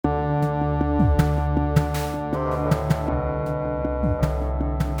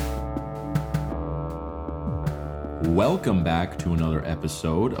Welcome back to another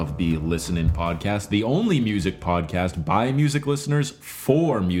episode of the Listen In Podcast, the only music podcast by music listeners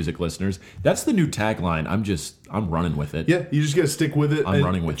for music listeners. That's the new tagline. I'm running with it. Yeah, you just got to stick with it. I'm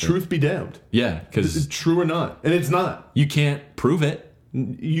running with it. Truth be damned. Yeah, because true or not, and it's not. You can't prove it.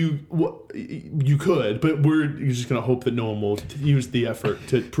 You could, but you're just going to hope that no one will use the effort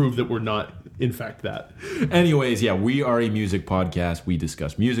to prove that we're not, in fact, that. Anyways, yeah, we are a music podcast. We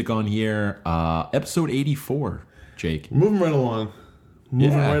discuss music on here. Episode 84, Jake. Moving right along.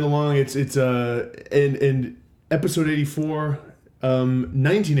 It's in episode 84,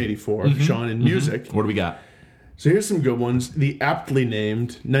 1984, Sean, in music. What do we got? So here's some good ones. The aptly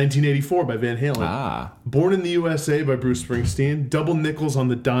named 1984 by Van Halen. Born in the USA by Bruce Springsteen. Double Nickels on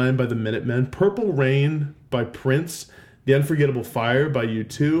the Dime by the Minutemen. Purple Rain by Prince. The Unforgettable Fire by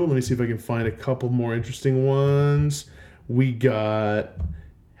U2. Let me see if I can find a couple more interesting ones. We got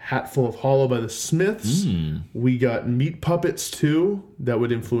Hatful of Hollow by the Smiths. We got Meat Puppets 2. That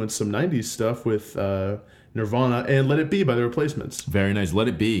would influence some 90s stuff with Nirvana. And Let It Be by the Replacements. Very nice. Let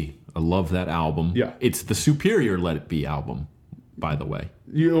It Be. I love that album. Yeah. It's the superior Let It Be album, by the way.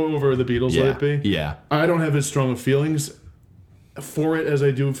 You over the Beatles, Yeah. Let It Be? Yeah. I don't have as strong of feelings for it as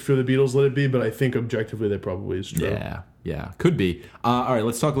I do for the Beatles, Let It Be, but I think objectively that probably is true. Yeah. Could be. All right,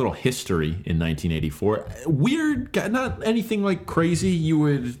 let's talk a little history in 1984. Weird, not anything like crazy you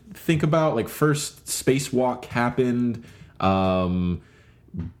would think about. Like, first spacewalk happened. Michael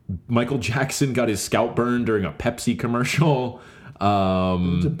Jackson got his scalp burned during a Pepsi commercial.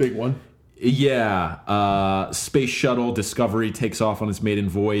 It's a big one. Yeah. Space Shuttle Discovery takes off on its maiden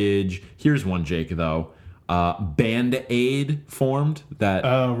voyage. Here's one, Jake, though. Band-Aid formed.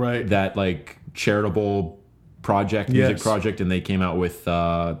 That like charitable project, music project, and they came out with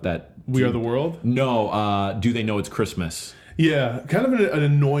that. We Are the World? No. Do They Know It's Christmas? Yeah, kind of an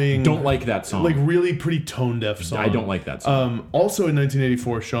annoying... Don't like that song. Like, really pretty tone-deaf song. I don't like that song. Also in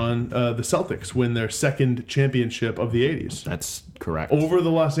 1984, Sean, the Celtics win their second championship of the 80s. That's correct. Over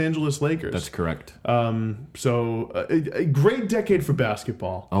the Los Angeles Lakers. That's correct. So, a great decade for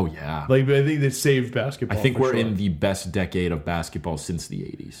basketball. Oh, yeah. Like, I think they saved basketball. I think we're in the best decade of basketball since the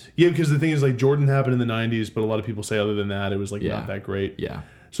 80s. Yeah, because the thing is, like, Jordan happened in the 90s, but a lot of people say other than that, it was, like, not that great. Yeah.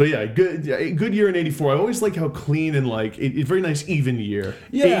 So yeah, good year in 84. I always like how clean and like a very nice even year.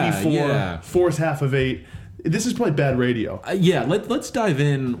 Yeah, 84, fourth half of 8. This is probably bad radio. Let's dive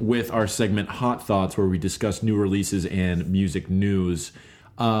in with our segment Hot Thoughts, where we discuss new releases and music news.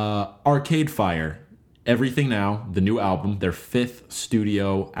 Arcade Fire, Everything Now, the new album, their 5th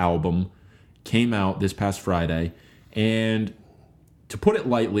studio album, came out this past Friday. And to put it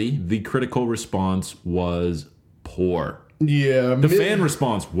lightly, the critical response was poor. Yeah. The fan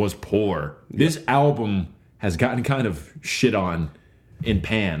response was poor. This album has gotten kind of shit on and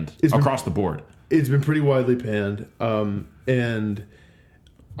panned across the board. It's been pretty widely panned. And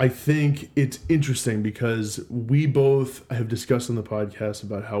I think it's interesting because we both have discussed on the podcast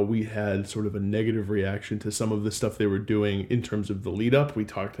about how we had sort of a negative reaction to some of the stuff they were doing in terms of the lead up. We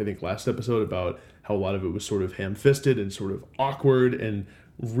talked, I think, last episode about how a lot of it was sort of ham-fisted and sort of awkward and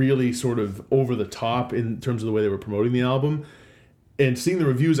really sort of over the top in terms of the way they were promoting the album. And seeing the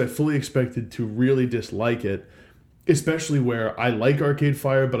reviews, I fully expected to really dislike it, especially where I like Arcade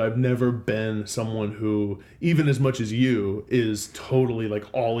Fire, but I've never been someone who, even as much as you, is totally like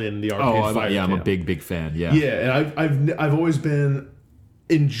all in the Arcade Fire. Yeah, I'm a big fan. Yeah, and I've always been.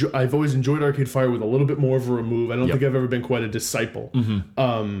 I've always enjoyed Arcade Fire with a little bit more of a remove. I don't think I've ever been quite a disciple.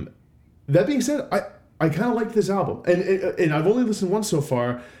 That being said, I kind of liked this album, and I've only listened once so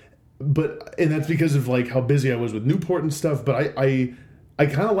far, and that's because of like how busy I was with Newport and stuff. But I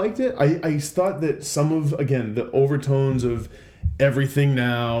kind of liked it. I thought that some of, again, the overtones of Everything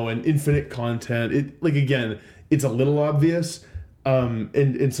Now and infinite content, it's a little obvious,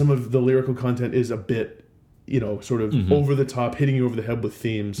 and some of the lyrical content is a bit, sort of over the top, hitting you over the head with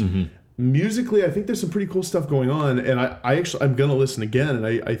themes. Musically, I think there's some pretty cool stuff going on, and I'm gonna listen again,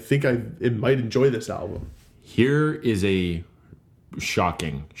 and I think I might enjoy this album. Here is a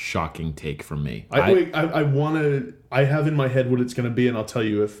shocking take from me. I have in my head what it's gonna be, and I'll tell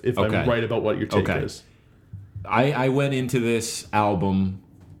you if I'm right about what your take is. I went into this album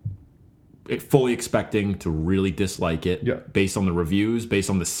fully expecting to really dislike it, based on the reviews, based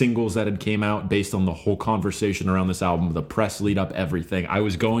on the singles that had came out, based on the whole conversation around this album, the press lead up, everything. I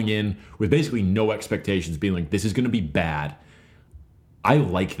was going in with basically no expectations, being like, this is going to be bad. I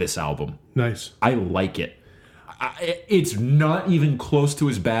like this album. Nice. I like it. It's not even close to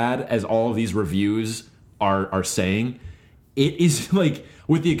as bad as all of these reviews are saying. It is like,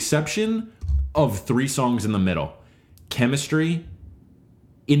 with the exception of 3 songs in the middle, Chemistry,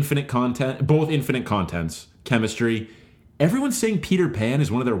 Infinite Content, both Infinite Contents, chemistry. Everyone's saying Peter Pan is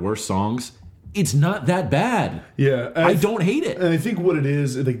one of their worst songs. It's not that bad. Yeah. I don't hate it. And I think what it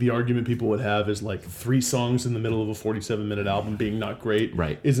is, I think the argument people would have is like 3 songs in the middle of a 47-minute album being not great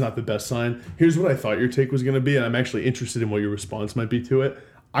is not the best sign. Here's what I thought your take was going to be, and I'm actually interested in what your response might be to it.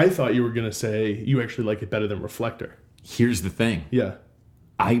 I thought you were going to say you actually like it better than Reflector. Here's the thing. Yeah.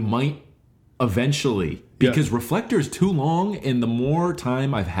 I might eventually, because Reflector is too long, and the more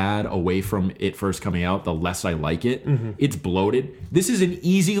time I've had away from it first coming out, the less I like it. Mm-hmm. It's bloated. This is an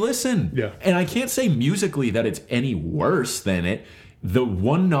easy listen. Yeah. And I can't say musically that it's any worse than it. The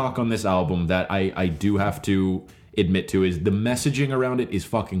one knock on this album that I do have to admit to is the messaging around it is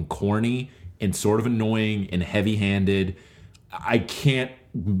fucking corny and sort of annoying and heavy-handed. I can't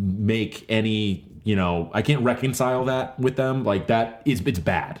make any... I can't reconcile that with them. Like, it's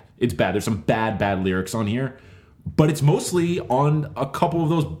bad. It's bad. There's some bad lyrics on here, but it's mostly on a couple of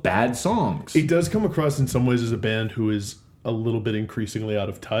those bad songs. It does come across in some ways as a band who is a little bit increasingly out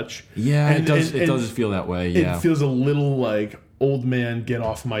of touch. Yeah, it does feel that way. Yeah. It feels a little like old man get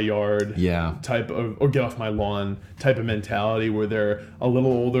off my yard type of, or get off my lawn type of mentality, where they're a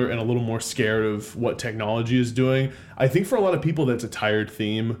little older and a little more scared of what technology is doing. I think for a lot of people that's a tired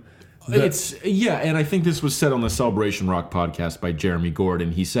theme. And I think this was said on the Celebration Rock podcast by Jeremy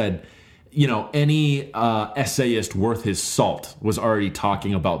Gordon. He said, any essayist worth his salt was already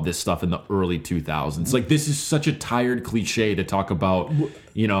talking about this stuff in the early 2000s. Like, this is such a tired cliche to talk about,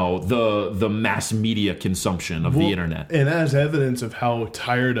 the mass media consumption of the internet. And as evidence of how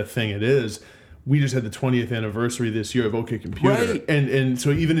tired a thing it is, we just had the 20th anniversary this year of OK Computer. Right. And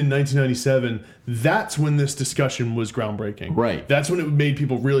so even in 1997, that's when this discussion was groundbreaking. Right. That's when it made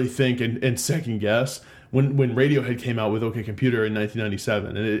people really think and second guess. When Radiohead came out with OK Computer in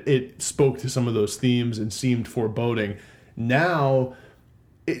 1997, and it spoke to some of those themes and seemed foreboding. Now,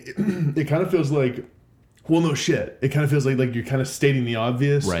 it kind of feels like, well, no shit. It kind of feels like you're kind of stating the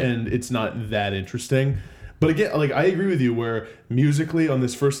obvious, and it's not that interesting. But again, like, I agree with you where musically on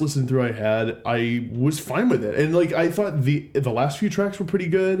this first listen through I had, I was fine with it. And like, I thought the last few tracks were pretty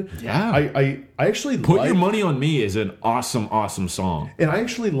good. Yeah. I actually Put Your Money on Me is an awesome song. And I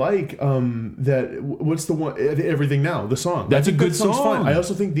actually like what's the one, Everything Now, the song. That's a good song. Fine. I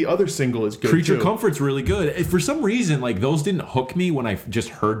also think the other single is good Creature too. Comfort's really good. For some reason, like, those didn't hook me when I just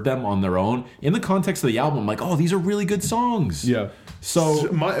heard them on their own. In the context of the album, I'm like, oh, these are really good songs. Yeah. So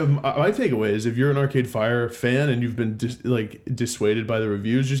my takeaway is, if you're an Arcade Fire fan and you've been dissuaded by the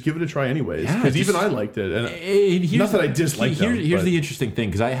reviews, just give it a try anyways. Because even I liked it, and not that I disliked them. Here's the interesting thing,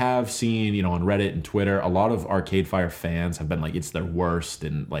 because I have seen, on Reddit and Twitter, a lot of Arcade Fire fans have been like, it's their worst,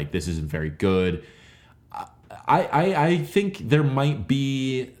 and like, this isn't very good. I think there might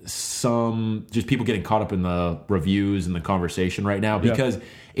be some just people getting caught up in the reviews and the conversation right now, because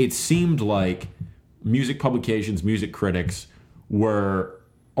it seemed like music publications, music critics were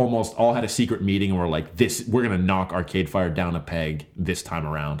almost all had a secret meeting and were like, we're going to knock Arcade Fire down a peg this time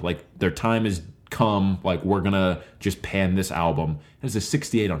around. Like, their time has come. Like, we're going to just pan this album. It's a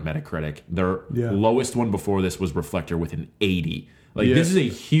 68 on Metacritic. Their lowest one before this was Reflector with an 80. Like, this is a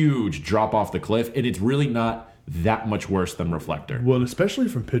huge drop off the cliff, and it's really not that much worse than Reflector. Well, and especially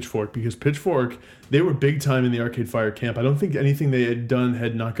from Pitchfork, because Pitchfork, they were big time in the Arcade Fire camp. I don't think anything they had done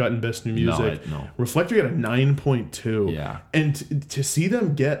had not gotten Best New Music. No. Reflector got a 9.2. Yeah. And to see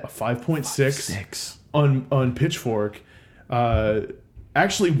them get a 5.6 on Pitchfork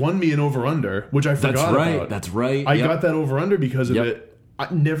actually won me an over-under, which I forgot about. That's right. I got that over-under because of it.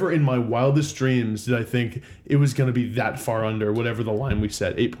 Never in my wildest dreams did I think it was going to be that far under whatever the line we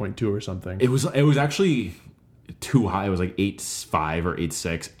set, 8.2 or something. It was actually too high. It was like 8.5 or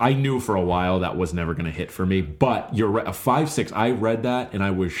 8.6. I knew for a while that was never going to hit for me, but you're right. A 5.6. I read that and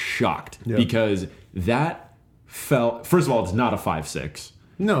I was shocked because that felt. First of all, it's not a 5.6.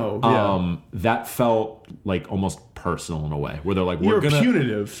 No. That felt like almost personal in a way, where they're like, "You're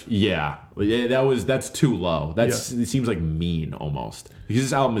punitive." Yeah. That's too low. It seems like mean almost, because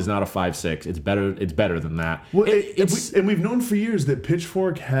this album is not a 5.6. It's better. It's better than that. Well, and we've known for years that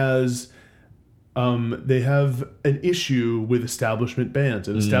Pitchfork has. They have an issue with establishment bands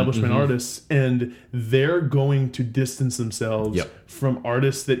and establishment artists, and they're going to distance themselves from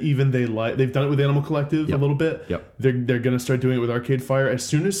artists that even they like. They've done it with Animal Collective a little bit. They're going to start doing it with Arcade Fire. As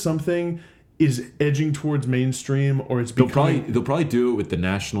soon as something is edging towards mainstream, or it's becoming... They'll probably do it with the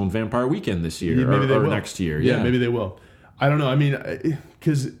National and Vampire Weekend this year, or next year. Yeah, maybe they will. I don't know. I mean,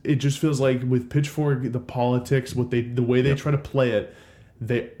 because it just feels like with Pitchfork, the politics, the way they try to play it,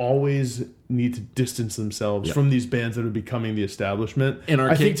 they always need to distance themselves from these bands that are becoming the establishment. And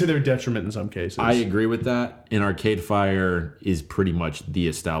I think to their detriment in some cases. I agree with that. And Arcade Fire is pretty much the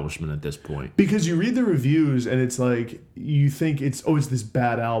establishment at this point. Because you read the reviews and it's like, you think it's this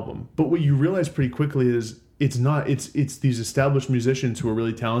bad album. But what you realize pretty quickly is it's not. It's these established musicians who are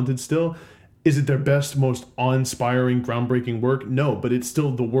really talented still. Is it their best, most awe-inspiring, groundbreaking work? No, but it's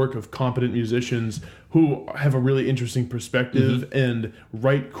still the work of competent musicians who have a really interesting perspective and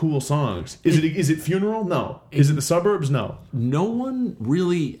write cool songs. Is it Funeral? No. Is it The Suburbs? No. No one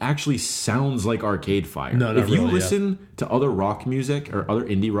really actually sounds like Arcade Fire. No, if you listen to other rock music or other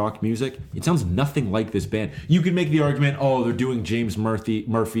indie rock music, it sounds nothing like this band. You could make the argument, they're doing James Murphy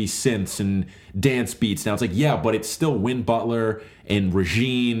synths and dance beats now. It's like, yeah, but it's still Win Butler and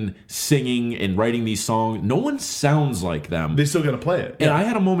Regine singing and writing these songs. No one sounds like them. They still got to play it. And I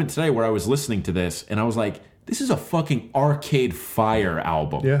had a moment today where I was listening to this and I was like, this is a fucking Arcade Fire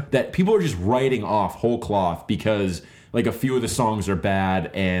album that people are just writing off whole cloth because like a few of the songs are bad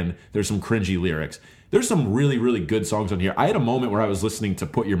and there's some cringy lyrics. There's some really, really good songs on here. I had a moment where I was listening to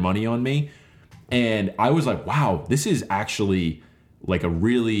Put Your Money on Me and I was like, wow, this is actually like a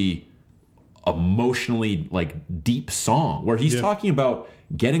really emotionally like deep song where he's talking about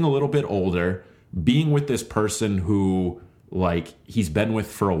getting a little bit older, being with this person who like he's been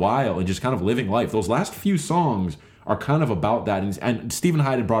with for a while and just kind of living life. Those last few songs are kind of about that. And Stephen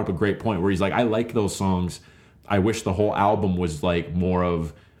Hyde brought up a great point where he's like, I like those songs. I wish the whole album was like more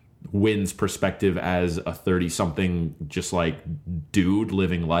of Win's perspective as a 30-something just like dude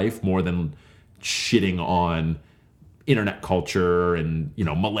living life more than shitting on internet culture and, you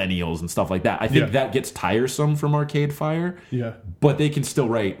know, millennials and stuff like that. I think that gets tiresome from Arcade Fire. Yeah. But they can still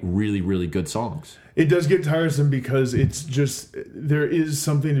write really, really good songs. It does get tiresome because it's just, there is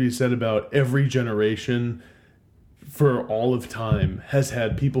something to be said about every generation for all of time has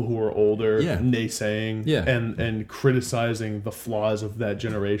had people who are older naysaying and criticizing the flaws of that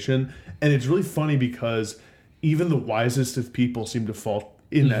generation. And it's really funny because even the wisest of people seem to fall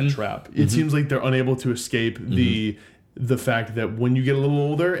in that trap. It seems like they're unable to escape the fact that when you get a little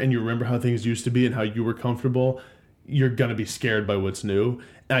older and you remember how things used to be and how you were comfortable, you're going to be scared by what's new.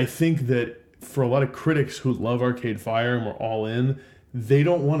 And I think that for a lot of critics who love Arcade Fire and were all in, they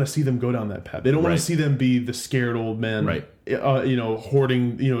don't want to see them go down that path. They don't want to see them be the scared old men,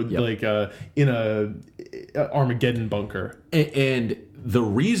 hoarding, like in a Armageddon bunker. And the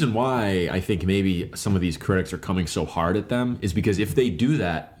reason why I think maybe some of these critics are coming so hard at them is because if they do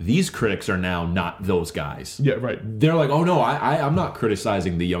that, these critics are now not those guys. Yeah, right. They're like, oh no, I'm not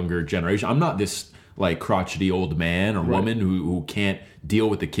criticizing the younger generation. I'm not this like crotchety old man or woman who can't deal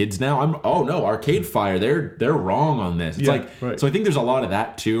with the kids now. Arcade Fire, they're wrong on this. It's so I think there's a lot of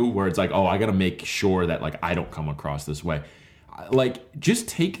that too, where it's like, I got to make sure that like I don't come across this way. Like, just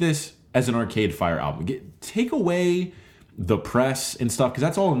take this as an Arcade Fire album. Take away the press and stuff, because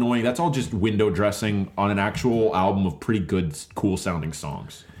that's all annoying. That's all just window dressing on an actual album of pretty good, cool sounding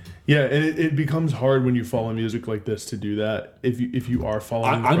songs. Yeah, and it becomes hard when you follow music like this to do that. If you are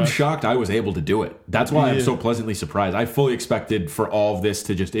following, I'm shocked I was able to do it. That's why I'm so pleasantly surprised. I fully expected for all of this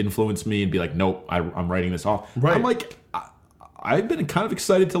to just influence me and be like, nope, I'm writing this off. Right. I'm like, I've been kind of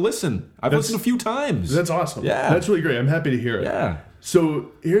excited to listen. I've listened a few times. That's awesome. Yeah, that's really great. I'm happy to hear it. Yeah.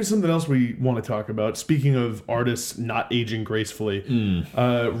 So here's something else we want to talk about. Speaking of artists not aging gracefully,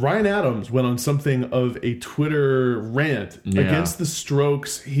 Ryan Adams went on something of a Twitter rant against the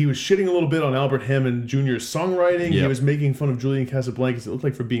Strokes. He was shitting a little bit on Albert Hammond Jr.'s songwriting. He was making fun of Julian Casablancas, it looked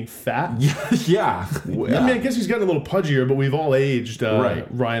like, for being fat. I mean, I guess he's gotten a little pudgier, but we've all aged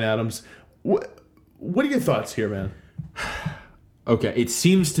Ryan Adams. What are your thoughts here, man? Okay, it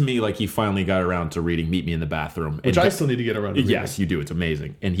seems to me like he finally got around to reading Meet Me in the Bathroom. Which I still need to get around to reading. Yes, you do. It's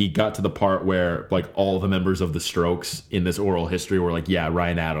amazing. And he got to the part where like all the members of the Strokes in this oral history were like, yeah,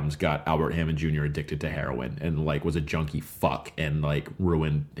 Ryan Adams got Albert Hammond Jr. addicted to heroin and like was a junkie fuck and like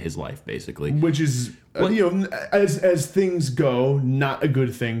ruined his life, basically. Which is, as things go, not a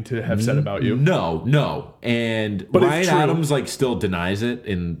good thing to have said about you. No. But Ryan Adams like still denies it,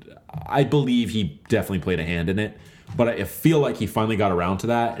 and I believe he definitely played a hand in it. But I feel like he finally got around to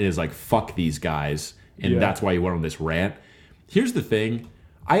that and is like, fuck these guys. And that's why he went on this rant. Here's the thing.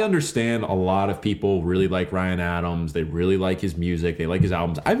 I understand a lot of people really like Ryan Adams. They really like his music. They like his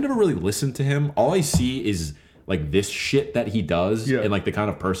albums. I've never really listened to him. All I see is like this shit that he does and like the kind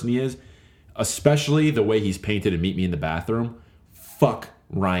of person he is. Especially the way he's painted in Meet Me in the Bathroom. Fuck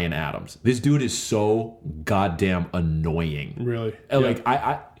Ryan Adams. This dude is so goddamn annoying. Really?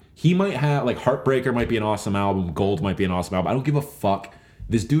 Like, he might have, like, Heartbreaker might be an awesome album. Gold might be an awesome album. I don't give a fuck.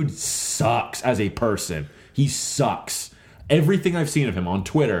 This dude sucks as a person. He sucks. everything I've seen of him on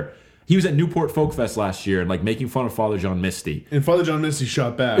Twitter. He was at Newport Folk Fest last year and like making fun of Father John Misty. And Father John Misty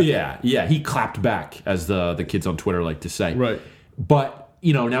shot back. Yeah, he clapped back, as the kids on Twitter like to say. Right. But,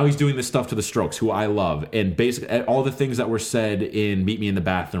 now he's doing this stuff to the Strokes, who I love. And basically all the things that were said in Meet Me in the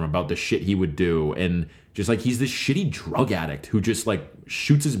Bathroom about the shit he would do. And just like he's this shitty drug addict who just like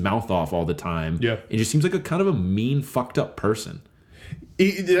shoots his mouth off all the time. Yeah. It just seems like a kind of a mean, fucked up person.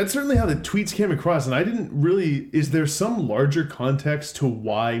 That's certainly how the tweets came across, and I didn't really... Is there some larger context to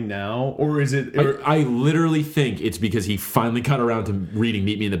why now? Or is it... I literally think it's because he finally got around to reading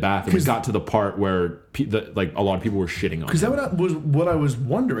Meet Me in the Bathroom and got to the part where a lot of people were shitting on him. Because that was what I was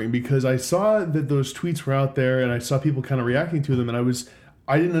wondering, because I saw that those tweets were out there, and I saw people kind of reacting to them, and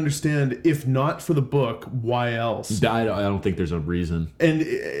I didn't understand, if not for the book, why else? I don't think there's a reason. And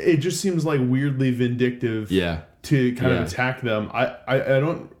it just seems like weirdly vindictive. Yeah. To kind of attack them. I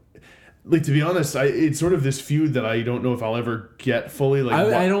don't... Like, to be honest, it's sort of this feud that I don't know if I'll ever get fully. Like,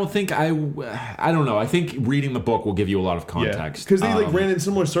 I don't think I don't know. I think reading the book will give you a lot of context. Because they ran in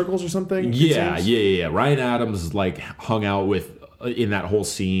similar circles or something? Yeah. Ryan Adams like hung out with in that whole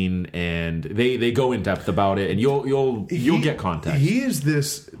scene, and they go in depth about it, and you'll get context. He is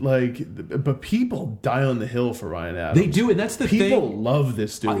this but people die on the hill for Ryan Adams. They do, and that's the thing. People love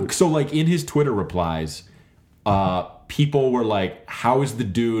this dude. So like in his Twitter replies, people were like, how is the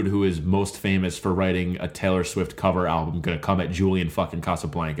dude who is most famous for writing a Taylor Swift cover album gonna come at Julian fucking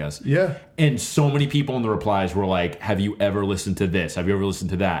Casablancas? Yeah. And so many people in the replies were like, have you ever listened to this? Have you ever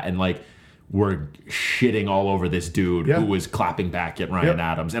listened to that? And like, we're shitting all over this dude who was clapping back at Ryan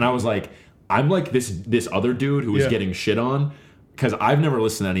Adams. And I was like, I'm like this other dude who was getting shit on, because I've never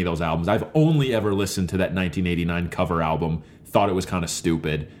listened to any of those albums. I've only ever listened to that 1989 cover album, thought it was kind of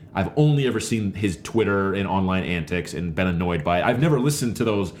stupid. I've only ever seen his Twitter and online antics and been annoyed by it. I've never listened to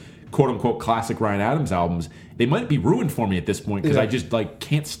those quote-unquote classic Ryan Adams albums. They might be ruined for me at this point because I just like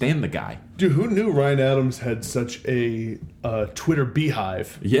can't stand the guy. Dude, who knew Ryan Adams had such a Twitter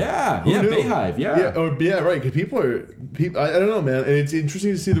beehive? Yeah, beehive, right. Because people, I don't know, man. And it's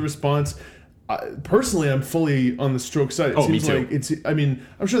interesting to see the response. Personally, I'm fully on the Strokes side. It seems me too. like I mean,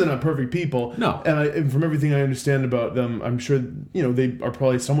 I'm sure they're not perfect people. No. And from everything I understand about them, I'm sure, they are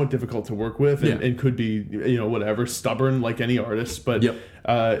probably somewhat difficult to work with and could be, whatever, stubborn like any artist. But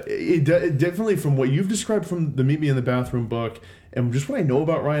it definitely, from what you've described from the Meet Me in the Bathroom book and just what I know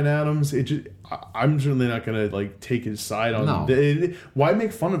about Ryan Adams, I'm certainly not going to like take his side on why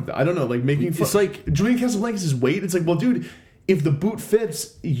make fun of that? I don't know, like making fun. It's like Julian Casablancas' weight. It's like, well, dude, if the boot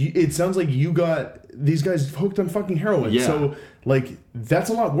fits, it sounds like you got these guys hooked on fucking heroin. Yeah. So, like, that's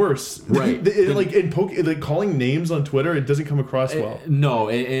a lot worse. Right. Calling names on Twitter, it doesn't come across well. No,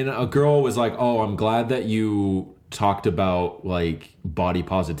 and a girl was like, oh, I'm glad that you talked about, like, body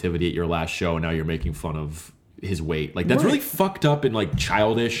positivity at your last show, and now you're making fun of his weight. Like, that's really fucked up and, like,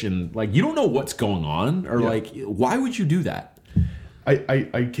 childish, and, like, you don't know what's going on, or, like, why would you do that?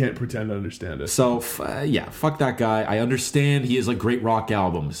 I can't pretend to understand it. So, fuck that guy. I understand he has, like, great rock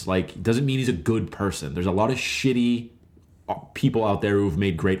albums. Like, doesn't mean he's a good person. There's a lot of shitty people out there who've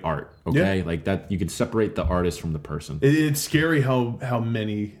made great art, okay? Yeah. Like, that, you can separate the artist from the person. It's scary how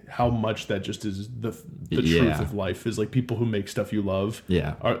much that just is the truth of life, is like people who make stuff you love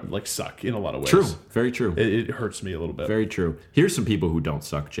are like suck in a lot of ways. True. Very true. It hurts me a little bit. Very true. Here's some people who don't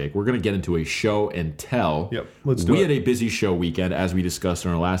suck, Jake. We're going to get into a show and tell. Yep. Let's do it. We had a busy show weekend, as we discussed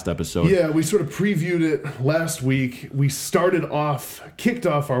in our last episode. Yeah, we sort of previewed it last week. We kicked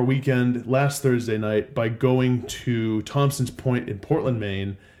off our weekend last Thursday night by going to Thompson's Point in Portland,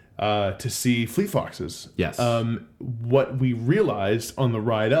 Maine, to see Fleet Foxes. Yes. What we realized on the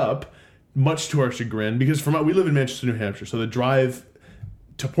ride up, much to our chagrin, because we live in Manchester, New Hampshire, so the drive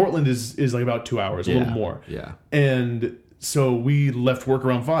to Portland is like about 2 hours, a little more. Yeah. And so we left work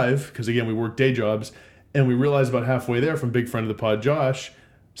around 5, because again, we work day jobs, and we realized about halfway there from big friend of the pod, Josh,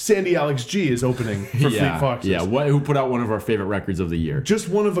 Sandy Alex G is opening for Fleet Foxes. Yeah, who put out one of our favorite records of the year. Just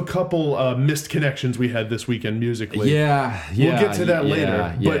one of a couple missed connections we had this weekend musically. Yeah. We'll get to that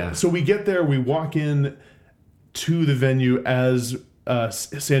later. Yeah. But so we get there, we walk in to the venue as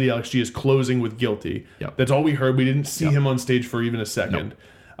Sandy Alex G is closing with Guilty. Yep. That's all we heard. We didn't see him on stage for even a second.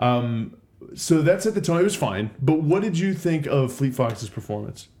 Nope. So that's at the time. It was fine. But what did you think of Fleet Foxes'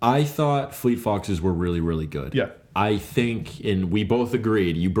 performance? I thought Fleet Foxes were really, really good. Yeah. I think, and we both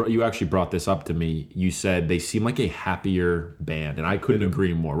agreed, you actually brought this up to me. You said they seem like a happier band, and I couldn't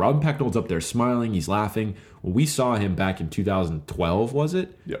agree more. Robin Pecknold's up there smiling, he's laughing. When we saw him back in 2012, was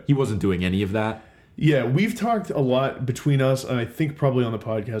it? Yeah. He wasn't doing any of that. Yeah, we've talked a lot between us, and I think probably on the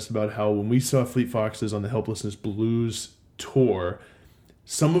podcast, about how when we saw Fleet Foxes on the Helplessness Blues tour,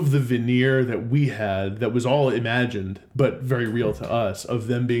 some of the veneer that we had that was all imagined but very real to us, of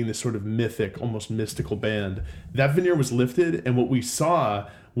them being this sort of mythic, almost mystical band, that veneer was lifted, and what we saw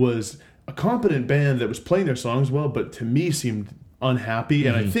was a competent band that was playing their songs well, but to me seemed unhappy.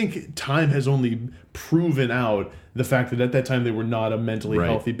 And I think time has only proven out the fact that at that time they were not a mentally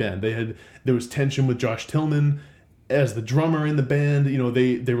healthy band. There was tension with Josh Tillman as the drummer in the band. You know,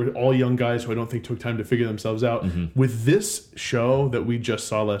 they were all young guys who I don't think took time to figure themselves out. With this show that we just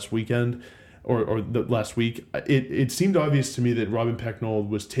saw last weekend, or the last week, it seemed obvious to me that Robin Pecknold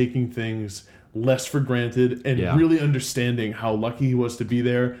was taking things less for granted and really understanding how lucky he was to be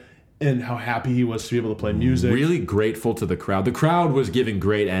there and how happy he was to be able to play music. Really grateful to the crowd. The crowd was giving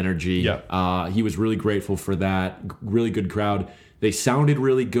great energy. Yeah. He was really grateful for that. Really good crowd. They sounded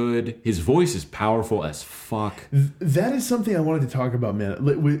really good. His voice is powerful as fuck. That is something I wanted to talk about, man.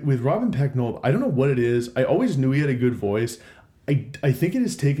 With Robin Pecknold, I don't know what it is. I always knew he had a good voice. I think it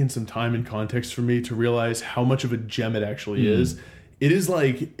has taken some time and context for me to realize how much of a gem it actually is. It is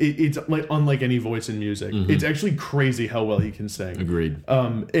like it's like unlike any voice in music. It's actually crazy how well he can sing. Agreed.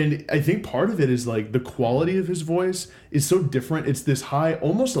 And I think part of it is like the quality of his voice is so different. It's this high,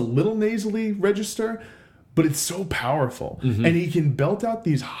 almost a little nasally register, but it's so powerful. And he can belt out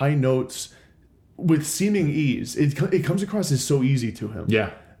these high notes with seeming ease. It comes across as so easy to him. Yeah.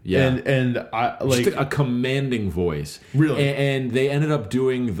 Yeah, and I like just a commanding voice, really. And they ended up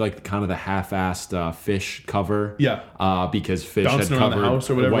doing like kind of the half-assed Fish cover, because Fish Bouncing had Around the covered House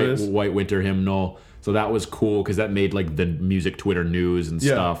or whatever it is. White Winter Hymnal, so that was cool because that made like the music Twitter news and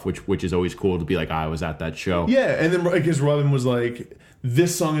stuff, which is always cool to be like, I was at that show. Yeah, and then because Robin was like,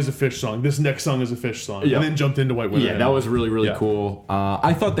 this song is a Fish song, this next song is a Fish song, and then jumped into White Winter. Yeah, that was really cool.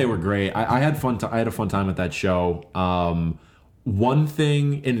 I thought they were great. I had fun. I had a fun time at that show. One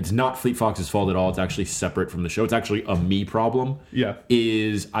thing, and it's not Fleet Fox's fault at all, it's actually separate from the show, it's actually a me problem,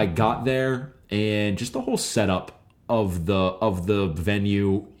 is I got there and just the whole setup of the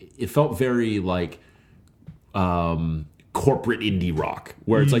venue, it felt very like corporate indie rock,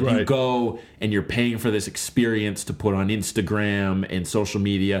 where it's like you go and you're paying for this experience to put on Instagram and social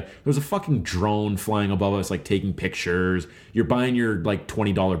media. There's a fucking drone flying above us, like taking pictures. You're buying your like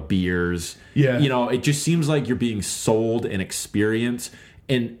 $20 beers. Yeah, you know, it just seems like you're being sold an experience,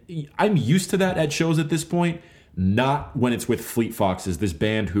 and I'm used to that at shows at this point. Not when it's with Fleet Foxes, this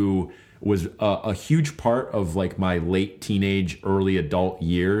band who was a huge part of like my late teenage, early adult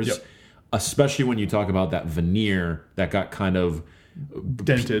years. Yep. Especially when you talk about that veneer that got kind of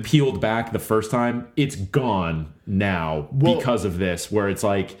dented, peeled back the first time. It's gone now because of this, where it's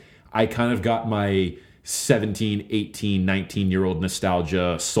like I kind of got my 17, 18, 19-year-old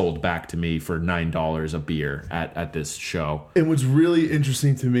nostalgia sold back to me for $9 a beer at this show. And what's really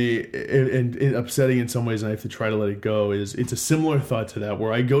interesting to me and upsetting in some ways, and I have to try to let it go, is it's a similar thought to that,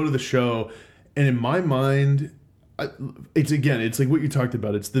 where I go to the show and in my mind, it's like what you talked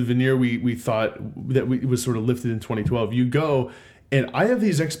about. It's the veneer we thought that was sort of lifted in 2012. You go, and I have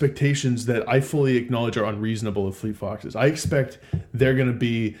these expectations that I fully acknowledge are unreasonable of Fleet Foxes. I expect they're going to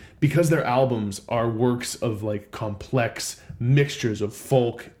be, because their albums are works of like complex mixtures of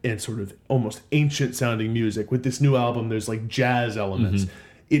folk and sort of almost ancient sounding music. With this new album, there's like jazz elements.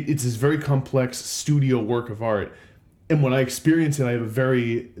 It's this very complex studio work of art. And when I experience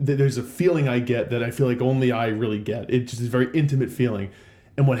it, there's a feeling I get that I feel like only I really get. It's just a very intimate feeling.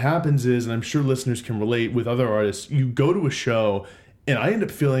 And what happens is, and I'm sure listeners can relate with other artists, you go to a show and I end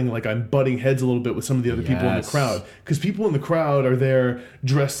up feeling like I'm butting heads a little bit with some of the other people in the crowd. Because people in the crowd are there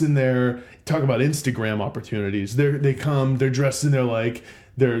dressed in their, talk about Instagram opportunities. They come, they're dressed in their like,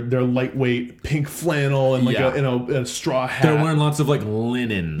 their lightweight pink flannel and like a straw hat. They're wearing lots of like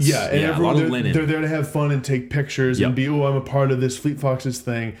linens. Yeah, and a lot of linen. They're there to have fun and take pictures and be, I'm a part of this Fleet Foxes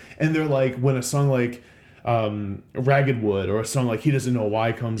thing. And they're like, when a song like Ragged Wood or a song like He Doesn't Know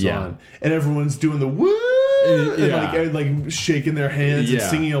Why comes on, and everyone's doing the woo and like shaking their hands and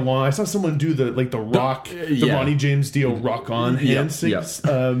singing along. I saw someone do the rock, the Ronnie James Dio rock on hand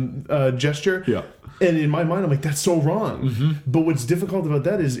gesture. Yeah. And in my mind, I'm like, that's so wrong. But what's difficult about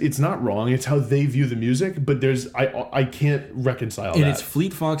that is it's not wrong. It's how they view the music. But I can't reconcile that. And it's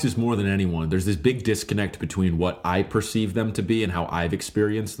Fleet Foxes more than anyone. There's this big disconnect between what I perceive them to be and how I've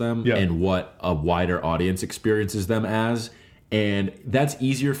experienced them and what a wider audience experiences them as. And that's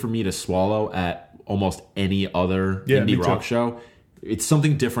easier for me to swallow at almost any other indie rock show. It's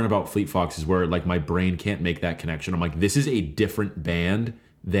something different about Fleet Foxes where like my brain can't make that connection. I'm like, this is a different band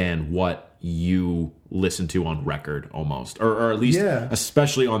than what you listen to on record almost, or at least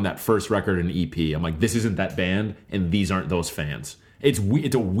especially on that first record and EP. I'm like, this isn't that band and these aren't those fans. It's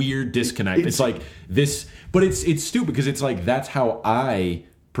a weird disconnect. It's like this, but it's stupid because it's like that's how I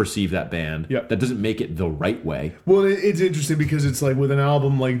perceive that band. Yep. That doesn't make it the right way. Well, it's interesting because it's like with an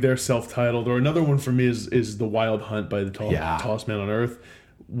album like they're self-titled, or another one for me is The Wild Hunt by the Tallest Man on Earth.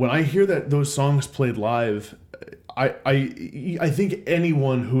 When I hear those songs played live, I think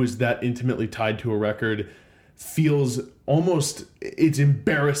anyone who is that intimately tied to a record feels almost, it's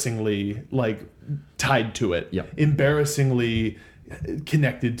embarrassingly like tied to it. Yep. Embarrassingly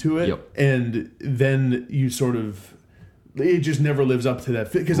connected to it. Yep. And then you sort of, it just never lives up to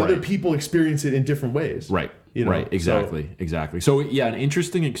that because other people experience it in different ways. Right. You know? Right. Exactly. So yeah, an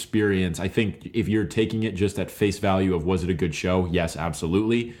interesting experience. I think if you're taking it just at face value of was it a good show? Yes,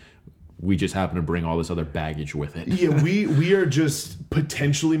 absolutely. We just happen to bring all this other baggage with it. Yeah, we are just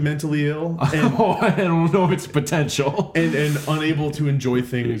potentially mentally ill. And, I don't know if it's potential. And unable to enjoy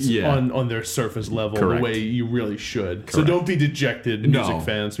things on their surface level the way you really should. Correct. So don't be dejected, music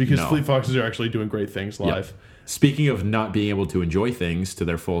fans, because Fleet Foxes are actually doing great things live. Yep. Speaking of not being able to enjoy things to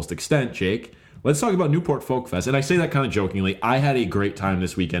their fullest extent, Jake, let's talk about Newport Folk Fest. And I say that kind of jokingly. I had a great time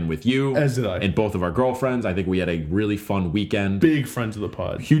this weekend with you. As did I. And both of our girlfriends. I think we had a really fun weekend. Big friends of the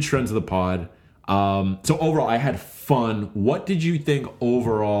pod. Huge friends of the pod. So overall, I had fun. What did you think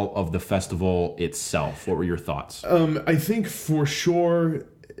overall of the festival itself? What were your thoughts? I think for sure,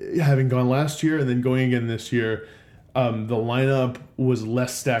 having gone last year and then going again this year, the lineup was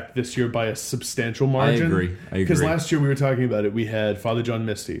less stacked this year by a substantial margin. I agree. Because last year we were talking about it. We had Father John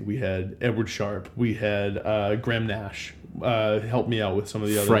Misty. We had Edward Sharp. We had Graham Nash. Help me out with some of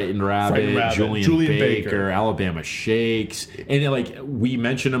the other. Frightened Rabbit, Julian Baker, Alabama Shakes, and like we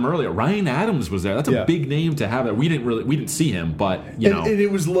mentioned him earlier, Ryan Adams was there. That's a big name to have. That we didn't see him, but you know, and it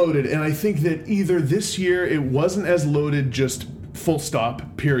was loaded. And I think that either this year it wasn't as loaded, just full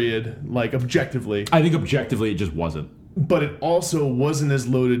stop, period. Like objectively, I think objectively it just wasn't. But it also wasn't as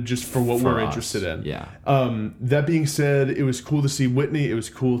loaded just for what we're interested in. Yeah. That being said, it was cool to see Whitney. It was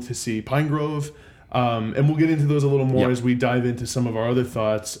cool to see Pine Grove. And we'll get into those a little more as we dive into some of our other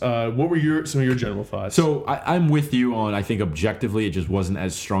thoughts. What were some of your general thoughts? So I'm with you on, I think objectively it just wasn't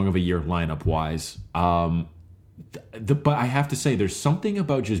as strong of a year lineup-wise. But I have to say, there's something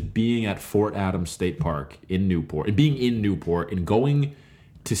about just being at Fort Adams State Park in Newport, and being in Newport, and going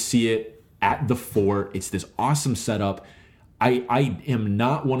to see it at the fort. It's this awesome setup. I am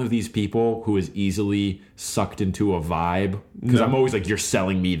not one of these people who is easily sucked into a vibe, because I'm always like, you're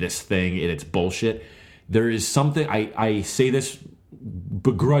selling me this thing and it's bullshit. There is something, I say this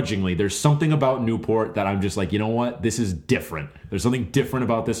begrudgingly, there's something about Newport that I'm just like, you know what? This is different. There's something different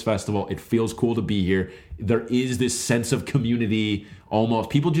about this festival. It feels cool to be here. There is this sense of community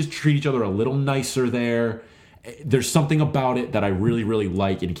almost. People just treat each other a little nicer there. There's something about it that I really, really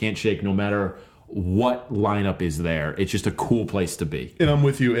like and can't shake no matter what lineup is there. It's just a cool place to be. And I'm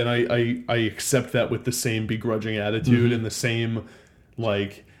with you, and I accept that with the same begrudging attitude and the same,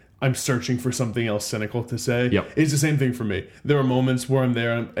 like, I'm searching for something else cynical to say. Yep. It's the same thing for me. There are moments where I'm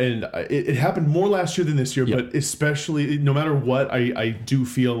there, and it happened more last year than this year, but especially, no matter what, I do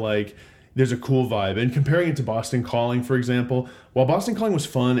feel like there's a cool vibe. And comparing it to Boston Calling, for example, while Boston Calling was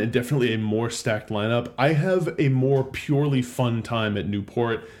fun and definitely a more stacked lineup, I have a more purely fun time at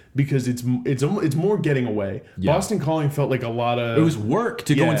Newport because it's more getting away. Yeah. Boston Calling felt like a lot of... It was work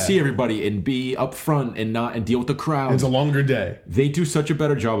to go and see everybody and be up front and deal with the crowd. It's a longer day. They do such a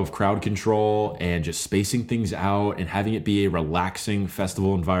better job of crowd control and just spacing things out and having it be a relaxing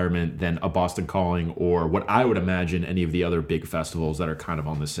festival environment than a Boston Calling or what I would imagine any of the other big festivals that are kind of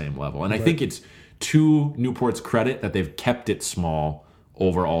on the same level. And I think it's to Newport's credit that they've kept it small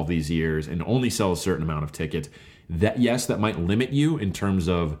over all these years and only sell a certain amount of tickets. That, yes, that might limit you in terms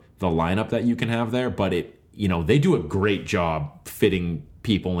of the lineup that you can have there, but they do a great job fitting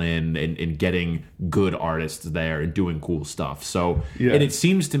people in and getting good artists there and doing cool stuff. So, and it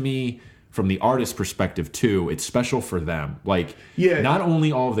seems to me from the artist perspective too, it's special for them. Like, not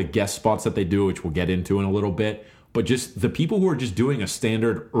only all of the guest spots that they do, which we'll get into in a little bit, but just the people who are just doing a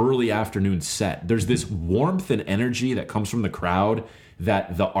standard early afternoon set. There's this warmth and energy that comes from the crowd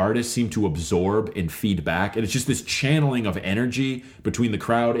that the artists seem to absorb and feed back. And it's just this channeling of energy between the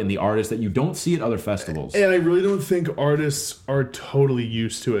crowd and the artist that you don't see at other festivals. And I really don't think artists are totally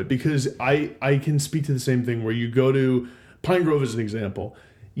used to it, because I can speak to the same thing where you go to Pine Grove as an example.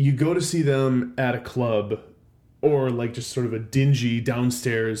 You go to see them at a club or like just sort of a dingy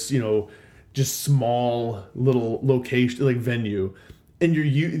downstairs, just small little location, like venue. And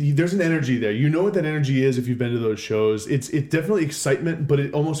there's an energy there. You know what that energy is if you've been to those shows. It's definitely excitement, but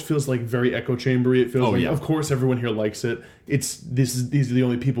it almost feels like very echo chambery. It feels of course everyone here likes it. These are the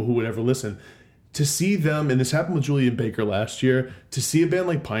only people who would ever listen. to see them, and this happened with Julian Baker last year, to see a band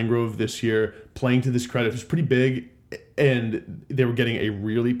like Pinegrove this year playing to this crowd, it was pretty big, and they were getting a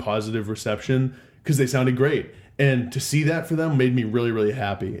really positive reception because they sounded great. And to see that for them made me really, really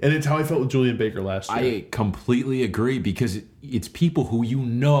happy. And it's how I felt with Julian Baker last year. I completely agree, because it's people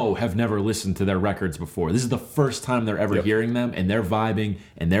who have never listened to their records before. This is the first time they're ever hearing them, and they're vibing,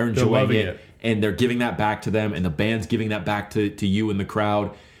 and they're enjoying it, and they're giving that back to them, and the band's giving that back to you in the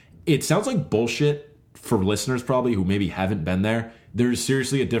crowd. It sounds like bullshit for listeners probably who maybe haven't been there. There's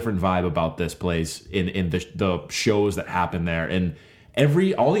seriously a different vibe about this place in the shows that happen there, and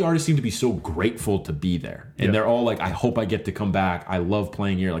all the artists seem to be so grateful to be there, and they're all like, I hope I get to come back. I love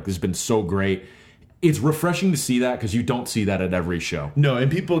playing here. Like, this has been so great. It's refreshing to see that, because you don't see that at every show. No,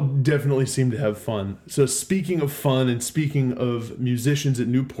 and people definitely seem to have fun. So speaking of fun and speaking of musicians at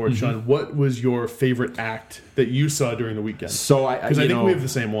Newport, Sean, what was your favorite act that you saw during the weekend? So because I think we have the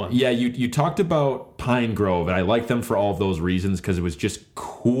same one. Yeah, you talked about Pinegrove, and I like them for all of those reasons, because it was just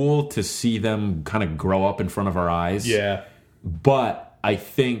cool to see them kind of grow up in front of our eyes. Yeah. But I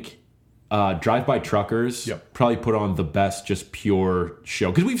think Drive-By Truckers probably put on the best just pure show,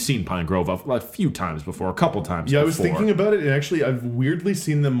 because we've seen Pinegrove a few times before, a couple times before. I was thinking about it, and actually I've weirdly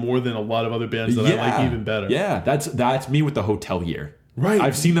seen them more than a lot of other bands that I like even better. Yeah, that's me with the Hotelier. Right.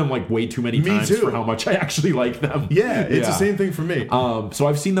 I've seen them like way too many times for how much I actually like them. Yeah, it's the same thing for me. So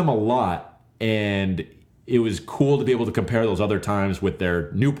I've seen them a lot, and it was cool to be able to compare those other times with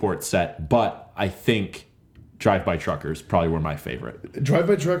their Newport set, but I think Drive-By Truckers probably were my favorite.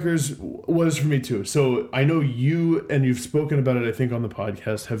 Drive-By Truckers was for me too. So I know you, and you've spoken about it, I think, on the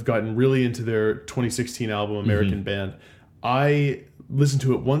podcast, have gotten really into their 2016 album, American Band. I listened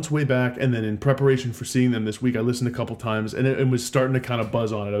to it once way back, and then in preparation for seeing them this week, I listened a couple times, and it was starting to kind of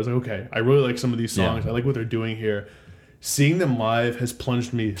buzz on it. I was like, okay, I really like some of these songs. I like what they're doing here. Seeing them live has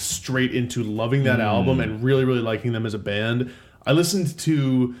plunged me straight into loving that album and really, really liking them as a band. I listened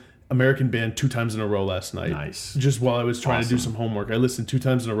to American Band 2 times in a row last night. Nice. Just while I was trying to do some homework. I listened 2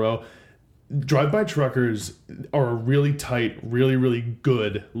 times in a row. Drive-By Truckers are a really tight, really, really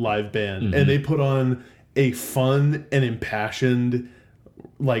good live band. And they put on a fun and impassioned,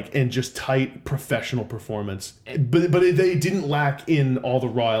 and just tight professional performance. But they didn't lack in all the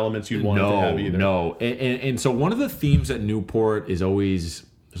raw elements you'd want it to have either. No. And so one of the themes at Newport is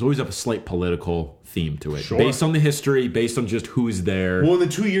there's always a slight political theme to it. Sure. Based on the history, based on just who's there. Well, in the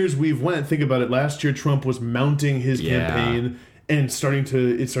 2 years we've went, think about it. Last year, Trump was mounting his campaign and it's starting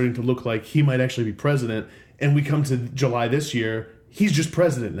to look like he might actually be president. And we come to July this year, he's just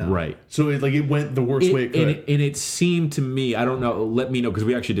president now. Right. So it went the worst way it could. And it seemed to me, I don't know, let me know, because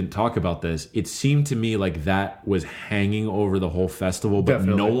we actually didn't talk about this. It seemed to me like that was hanging over the whole festival, but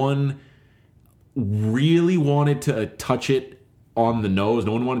no one really wanted to touch it on the nose.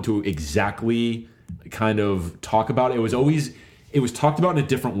 No one wanted to exactly kind of talk about it. It was talked about in a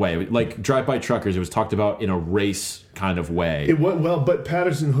different way. Like Drive-By Truckers, it was talked about in a race kind of way. But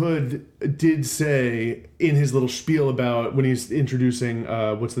Patterson Hood did say in his little spiel about when he's introducing,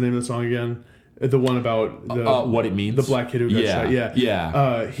 what's the name of the song again? The one about what it means. The black kid who got shot.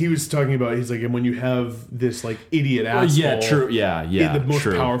 Yeah. He was talking about, he's like, and when you have this idiot asshole in the most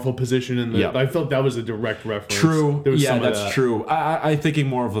powerful position in the, I felt that was a direct reference. True. That's true. I'm thinking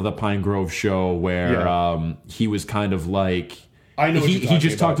more of the Pinegrove show where he was kind of like, I know he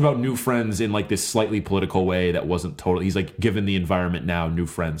just talked about New Friends in this slightly political way that wasn't totally. He's like, given the environment now, New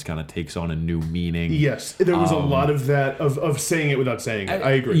Friends kind of takes on a new meaning. Yes, there was a lot of that of saying it without saying it.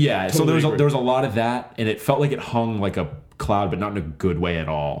 I agree. Yeah, totally so there was a lot of that, and it felt like it hung like a cloud, but not in a good way at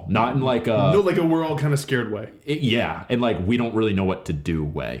all. Not in like a we're all kind of scared way. And we don't really know what to do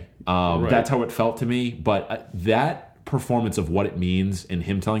way. That's how it felt to me. But that performance of what it means and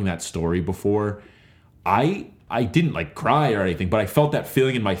him telling that story before, I didn't cry or anything, but I felt that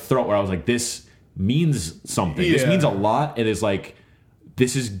feeling in my throat where I was like, this means something. Yeah. This means a lot. It is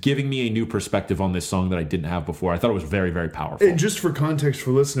this is giving me a new perspective on this song that I didn't have before. I thought it was very, very powerful. And just for context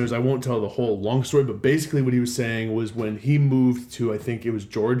for listeners, I won't tell the whole long story, but basically what he was saying was when he moved to, I think it was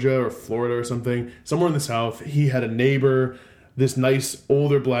Georgia or Florida or something, somewhere in the South, he had a neighbor, this nice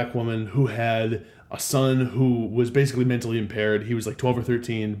older black woman who had a son who was basically mentally impaired. He was 12 or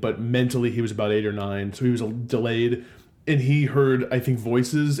 13, but mentally he was about 8 or 9. So he was delayed. And he heard, I think,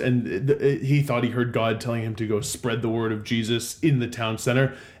 voices, and he thought he heard God telling him to go spread the word of Jesus in the town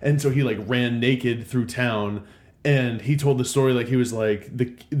center. And so he ran naked through town. And he told the story he was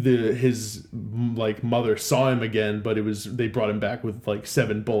his mother saw him again, but they brought him back with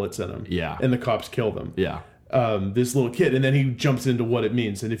 7 bullets in him. Yeah. And the cops killed him. Yeah. this little kid, and then he jumps into what it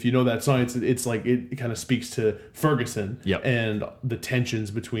means. And if you know that song, it's like it kind of speaks to Ferguson and the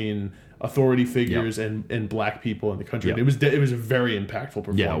tensions between authority figures and black people in the country. And it was a very impactful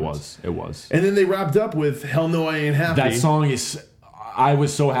performance. Yeah, it was. And then they wrapped up with "Hell No, I Ain't Happy." That song is. I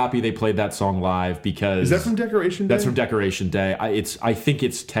was so happy they played that song live because... Is that from Decoration Day? That's from Decoration Day. I think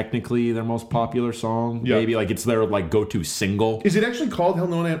it's technically their most popular song. Yeah. Maybe like it's their like go-to single. Is it actually called "Hell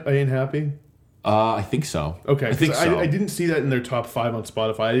No, I Ain't Happy"? I think so. Okay, I think so. I didn't see that in their top 5 on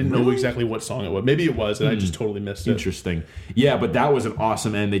Spotify. I didn't know exactly what song it was. Maybe it was, and I just totally missed it. Interesting. Yeah, but that was an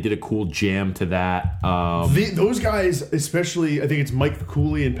awesome end. They did a cool jam to that. Those guys, especially, I think it's Mike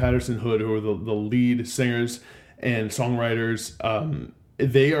Cooley and Patterson Hood, who are the lead singers and songwriters.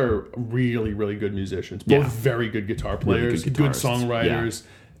 They are really, really good musicians. Both very good guitar players, really good songwriters. Yeah.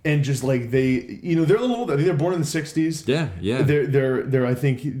 And just like they're a little older. I think they're born in the 60s. Yeah. They're I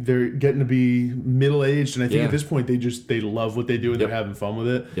think they're getting to be middle aged, and I think at this point they love what they do and they're having fun with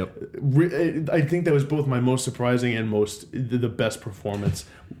it. Yep. I think that was both my most surprising and the best performance.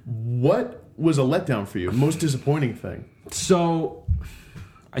 What was a letdown for you? Most disappointing thing? So,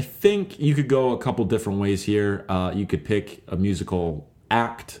 I think you could go a couple different ways here. You could pick a musical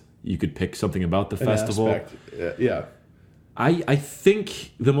act. You could pick something about the festival. Yeah. I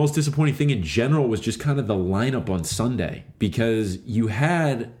think the most disappointing thing in general was just kind of the lineup on Sunday, because you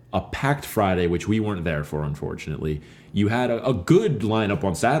had a packed Friday, which we weren't there for, unfortunately. You had a good lineup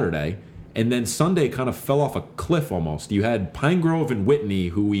on Saturday, and then Sunday kind of fell off a cliff almost. You had Pine Grove and Whitney,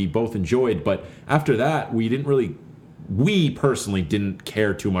 who we both enjoyed, but after that, we personally didn't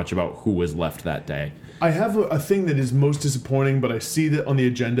care too much about who was left that day. I have a thing that is most disappointing, but I see that on the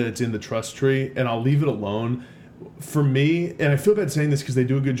agenda it's in the trust tree, and I'll leave it alone. For me, and I feel bad saying this because they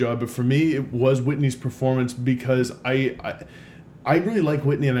do a good job, but for me it was Whitney's performance, because I really like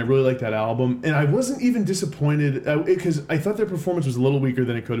Whitney and I really like that album, and I wasn't even disappointed because I thought their performance was a little weaker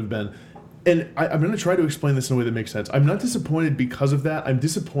than it could have been. And I'm going to try to explain this in a way that makes sense. I'm not disappointed because of that. I'm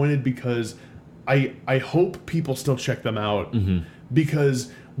disappointed because I hope people still check them out,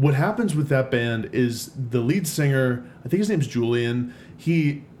 because what happens with that band is the lead singer, I think his name's Julian,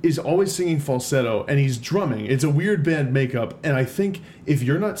 he is always singing falsetto and he's drumming. It's a weird band makeup, and I think if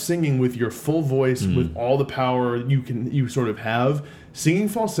you're not singing with your full voice, with all the power you sort of have, singing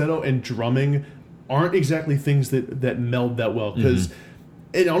falsetto and drumming aren't exactly things that meld that well, because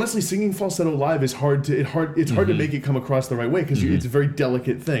and honestly, singing falsetto live is hard to make it come across the right way, because it's a very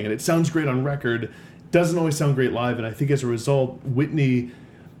delicate thing, and it sounds great on record, doesn't always sound great live. And I think as a result, Whitney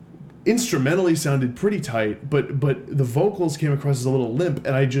instrumentally sounded pretty tight, but the vocals came across as a little limp,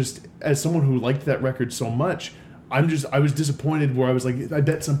 and I just, as someone who liked that record so much, I was disappointed, where I was like, I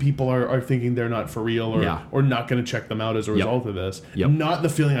bet some people are thinking they're not for real, or not going to check them out as a result of this. Not the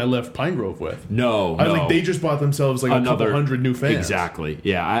feeling I left Pine Grove with. No. I was like, they just bought themselves like a couple hundred new fans. Exactly.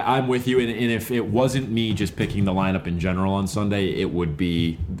 Yeah, I'm with you. And if it wasn't me just picking the lineup in general on Sunday, it would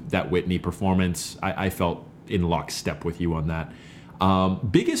be that Whitney performance. I felt in lockstep with you on that.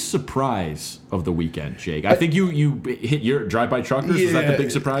 Biggest surprise of the weekend, Jake? I think you hit your drive-by truckers. Was that the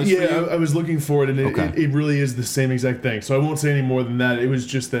big surprise for you? Yeah, I was looking for it, and it really is the same exact thing. So I won't say any more than that. It was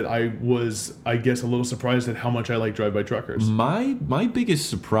just that I was, I guess, a little surprised at how much I like drive-by truckers. My biggest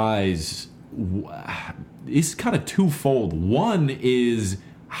surprise is kind of twofold. One is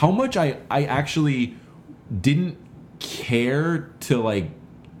how much I actually didn't care to like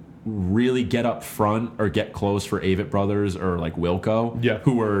really get up front or get close for Avett Brothers or like Wilco,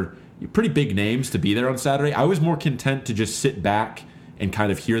 who were pretty big names to be there on Saturday. I was more content to just sit back and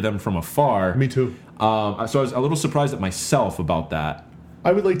kind of hear them from afar. Me too. So I was a little surprised at myself about that.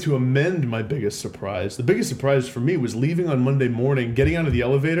 I would like to amend my biggest surprise. The biggest surprise for me was leaving on Monday morning, getting out of the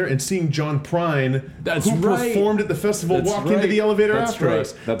elevator, and seeing John Prine, who performed at the festival, walk into the elevator after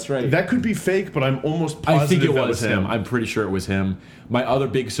us. That's right. That could be fake, but I'm almost positive I think it was him. I'm pretty sure it was him. My other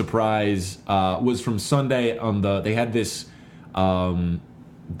big surprise was from Sunday. They had this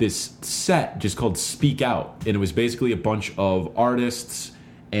set just called Speak Out, and it was basically a bunch of artists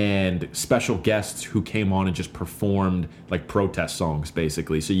and special guests who came on and just performed like protest songs,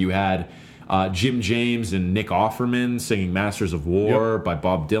 basically. So you had Jim James and Nick Offerman singing Masters of War by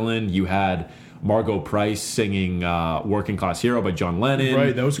Bob Dylan. You had Margot Price singing Working Class Hero by John Lennon.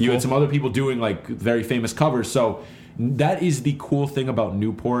 Right, that was cool. You had some other people doing like very famous covers. So that is the cool thing about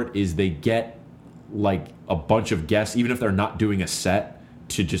Newport, is they get like a bunch of guests, even if they're not doing a set,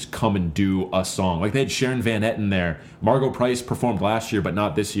 to just come and do a song. Like they had Sharon Van Etten there. Margot Price performed last year, but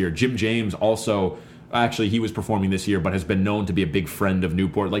not this year. Jim James also, actually he was performing this year, but has been known to be a big friend of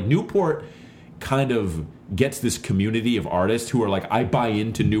Newport. Like Newport kind of gets this community of artists who are like, I buy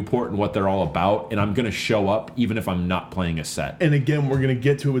into Newport and what they're all about, and I'm going to show up even if I'm not playing a set. And again, we're going to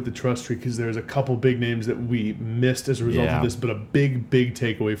get to it with the Trust Tree because there's a couple big names that we missed as a result of this, but a big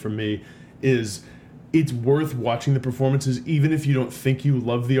takeaway from me is it's worth watching the performances even if you don't think you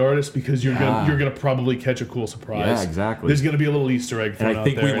love the artist because you're gonna probably catch a cool surprise. Yeah, exactly. There's going to be a little Easter egg thrown out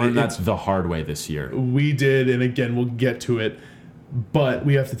there. And I think we learned that's the hard way this year. We did, and again, we'll get to it. But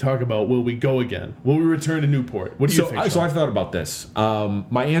we have to talk about, will we go again? Will we return to Newport? What do you think, Sean? So I've thought about this.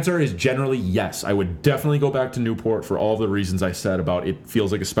 My answer is generally yes. I would definitely go back to Newport for all the reasons I said about it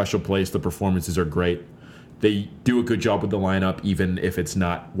feels like a special place. The performances are great. They do a good job with the lineup, even if it's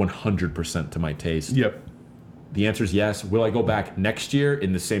not 100% to my taste. Yep. The answer is yes. Will I go back next year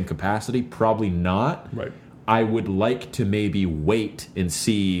in the same capacity? Probably not. Right. I would like to maybe wait and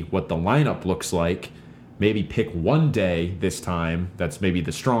see what the lineup looks like. Maybe pick one day this time that's maybe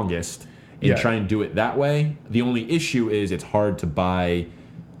the strongest and try and do it that way. The only issue is it's hard to buy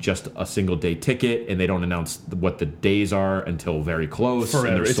just a single day ticket, and they don't announce what the days are until very close. Forever.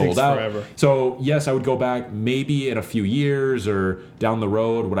 And they're sold out. Forever. So yes, I would go back maybe in a few years or down the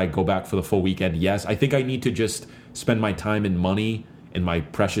road. Would I go back for the full weekend? Yes. I think I need to just spend my time and money and my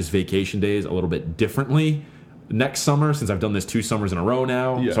precious vacation days a little bit differently next summer, since I've done this 2 summers in a row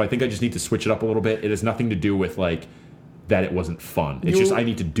now. Yeah. So I think I just need to switch it up a little bit. It has nothing to do with like that it wasn't fun. It's just I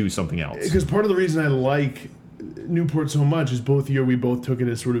need to do something else. Because part of the reason I like Newport so much is both year we both took it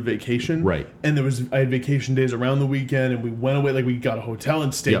as sort of vacation. Right. And I had vacation days around the weekend, and we went away, like we got a hotel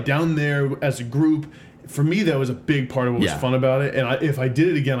and stayed down there as a group. For me, that was a big part of what was fun about it. And if I did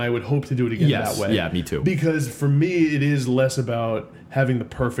it again, I would hope to do it again that way. Yeah, me too. Because for me, it is less about having the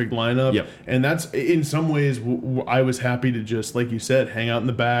perfect lineup. Yep. And that's, in some ways, I was happy to just, like you said, hang out in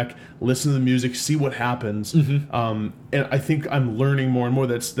the back, listen to the music, see what happens. Mm-hmm. And I think I'm learning more and more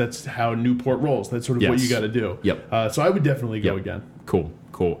that's how Newport rolls. That's sort of what you got to do. Yep. So I would definitely go again. Cool.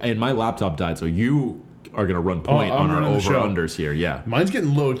 And my laptop died, so you are going to run point on our over-unders here. Yeah. Mine's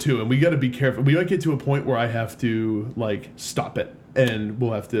getting low, too, and we got to be careful. We might get to a point where I have to, like, stop it, and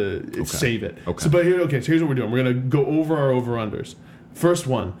we'll have to save it. Okay. So here's what we're doing. We're going to go over our over-unders. First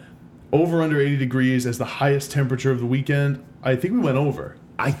one, over-under 80 degrees as the highest temperature of the weekend. I think we went over.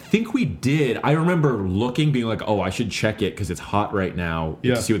 I think we did. I remember looking, being like, I should check it because it's hot right now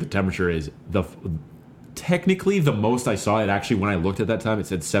to see what the temperature is. Technically, the most I saw, it actually, when I looked at that time, it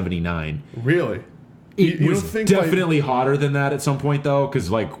said 79. Really? It was definitely hotter than that at some point, though, because,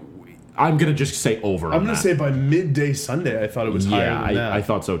 like, I'm going to just say over. I'm going to say by midday Sunday, I thought it was higher than that. I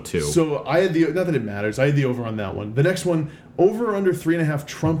thought so, too. So I had not that it matters, I had the over on that one. The next one, over or under 3.5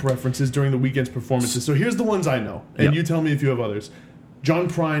 Trump references during the weekend's performances. So here's the ones I know, and you tell me if you have others. John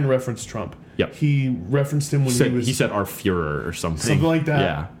Prine referenced Trump. Yep. He referenced him when he said our Führer or something. Something like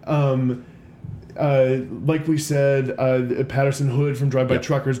that. Yeah. Like we said, Patterson Hood from Drive By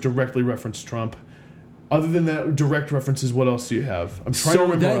Truckers directly referenced Trump. Other than that, direct references, what else do you have? I'm trying to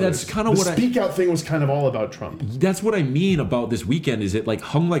remember. That's kind of what the Speak Out thing was kind of all about Trump. That's what I mean about this weekend. Is it like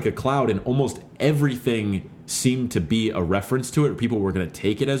hung like a cloud, and almost everything seemed to be a reference to it. People were going to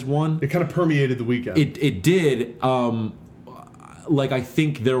take it as one. It kind of permeated the weekend. It did. Like I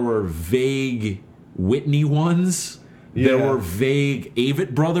think there were vague Whitney ones. Yeah. There were vague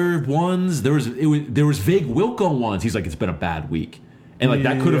Avett brother ones. There was vague Wilco ones. He's like, it's been a bad week. And, like,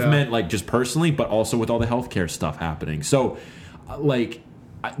 that could have meant, like, just personally, but also with all the healthcare stuff happening. So, like,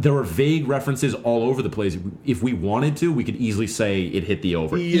 there were vague references all over the place. If we wanted to, we could easily say it hit the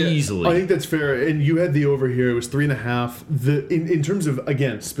over. Yeah, easily. I think that's fair. And you had the over here. It was 3.5. In terms of,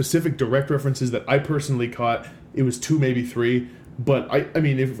 again, specific direct references that I personally caught, it was 2, maybe 3. But, I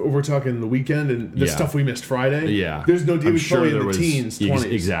mean, if we're talking the weekend and the stuff we missed Friday, there's no... It was probably in the teens,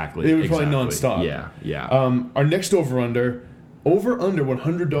 20s. Exactly. It was probably nonstop. Yeah. Our next over-under... Over under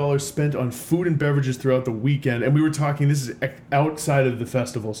 $100 spent on food and beverages throughout the weekend. And we were talking, this is outside of the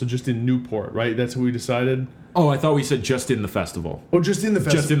festival, so just in Newport, right? That's what we decided? Oh, I thought we said just in the festival. Oh, just in the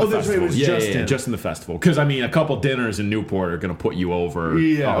festival. Just in the festival. Right, it was just in the festival. Because, I mean, a couple dinners in Newport are going to put you over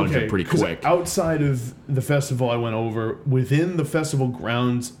 100 pretty quick. Outside of the festival, I went over. Within the festival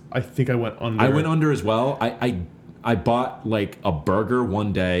grounds, I think I went under. I went under as well. I bought, like, a burger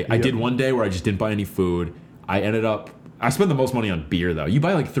one day. I did one day where I just didn't buy any food. I spent the most money on beer, though. You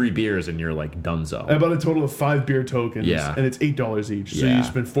buy like 3 beers and you're like donezo. I bought a total of 5 beer tokens, and it's $8 each. So you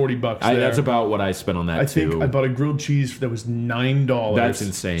spend $40 there. That's about what I spent on that, too. I think I bought a grilled cheese that was $9. That's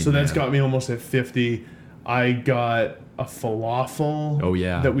insane, So that's got me almost at $50. I got a falafel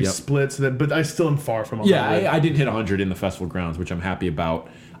that we split, but I still am far from 100. Yeah, I didn't hit 100 in the festival grounds, which I'm happy about.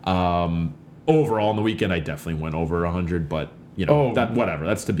 Overall, on the weekend, I definitely went over 100, but whatever.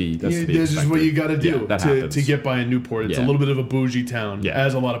 That's to be This is what you got to do to get by in Newport. It's a little bit of a bougie town,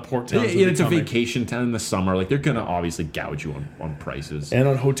 as a lot of port towns. Yeah, it's a vacation town in the summer. Like, they're going to obviously gouge you on prices. And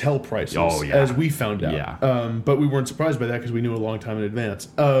on hotel prices, as we found out. Yeah. But we weren't surprised by that because we knew a long time in advance.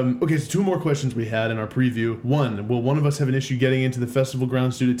 Okay, so 2 more questions we had in our preview. 1, will one of us have an issue getting into the festival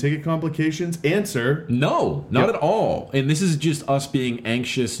grounds due to ticket complications? Answer: no, not at all. And this is just us being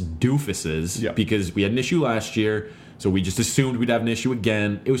anxious doofuses because we had an issue last year. So we just assumed we'd have an issue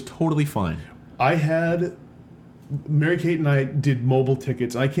again. It was totally fine. Mary Kate and I did mobile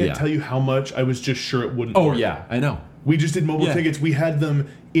tickets. I can't tell you how much I was just sure it wouldn't work. Oh, yeah, I know. We just did mobile tickets. We had them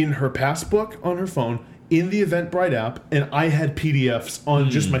in her passbook on her phone, in the Eventbrite app, and I had PDFs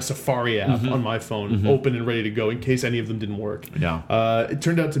on just my Safari app on my phone, open and ready to go in case any of them didn't work. Yeah. It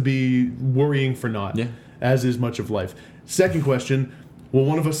turned out to be worrying for naught, as is much of life. Second question, will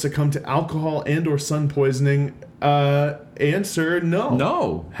one of us succumb to alcohol and or sun poisoning? Answer: no.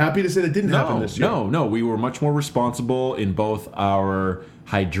 No. Happy to say that didn't happen this year. No. We were much more responsible in both our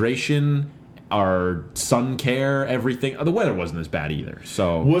hydration, our sun care, everything. The weather wasn't as bad either.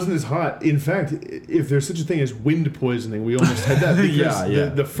 So wasn't as hot. In fact, if there's such a thing as wind poisoning, we almost had that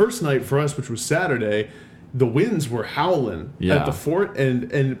because the first night for us, which was Saturday, the winds were howling at the fort,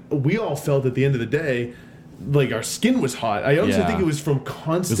 and we all felt at the end of the day like our skin was hot. I honestly think it was from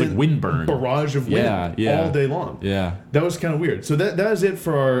constant it was like windburn barrage of wind all day long. Yeah. That was kind of weird. So that is it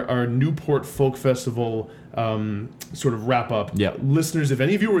for our Newport Folk Festival sort of wrap up. Yeah. Listeners, if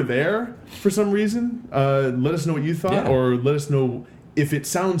any of you were there for some reason, let us know what you thought or let us know if it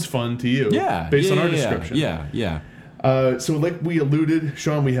sounds fun to you based on our description. Yeah. So like we alluded,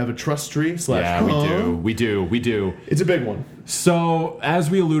 Sean, we have a trust tree / we do. It's a big one. So,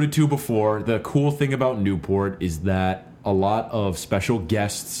 as we alluded to before, the cool thing about Newport is that a lot of special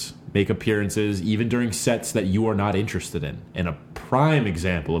guests make appearances even during sets that you are not interested in. And a prime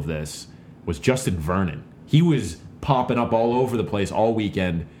example of this was Justin Vernon. He was popping up all over the place all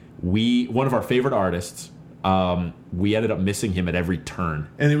weekend. One of our favorite artists, we ended up missing him at every turn.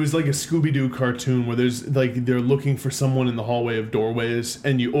 And it was like a Scooby-Doo cartoon where they're looking for someone in the hallway of doorways,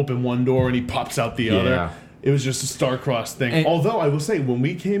 and you open one door and he pops out the other. It was just a star-crossed thing. And although I will say, when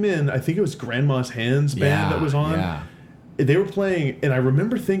we came in, I think it was Grandma's Hands band that was on. Yeah. They were playing, and I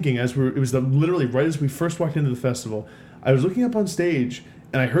remember thinking it was literally right as we first walked into the festival, I was looking up on stage,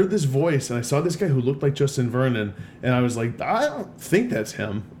 and I heard this voice, and I saw this guy who looked like Justin Vernon, and I was like, I don't think that's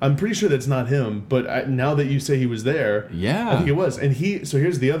him. I'm pretty sure that's not him, but now that you say he was there, I think it was. And so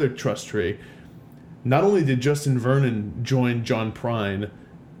here's the other trust tree. Not only did Justin Vernon join John Prine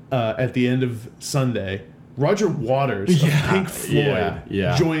at the end of Sunday, Roger Waters of Pink Floyd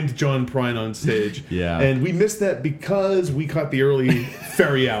joined John Prine on stage. And we missed that because we caught the early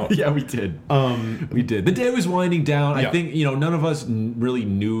ferry out. Yeah, we did. We did. The day was winding down. I think, none of us really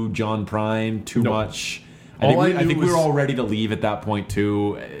knew John Prine too much. I think we were all ready to leave at that point,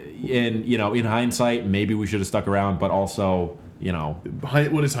 too. And, in hindsight, maybe we should have stuck around, but also...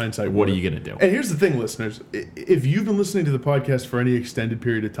 what is hindsight? What are you going to do? And here's the thing, listeners. If you've been listening to the podcast for any extended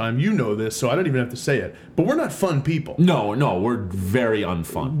period of time, you know this, so I don't even have to say it. But we're not fun people. No, we're very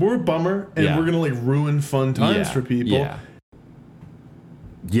unfun. We're a bummer, and we're going to ruin fun times for people.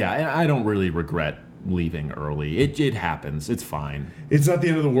 Yeah, and I don't really regret leaving early. It happens. It's fine. It's not the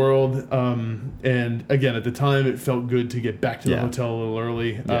end of the world. And again, at the time, it felt good to get back to the hotel a little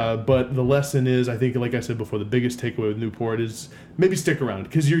early. But the lesson is, I think, like I said before, the biggest takeaway with Newport is maybe stick around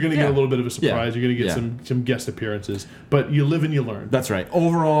because you're going to get a little bit of a surprise. You're going to get some guest appearances. But you live and you learn. That's right.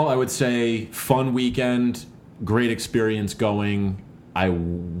 Overall, I would say fun weekend, great experience going. I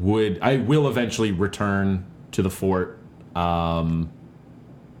will eventually return to the fort.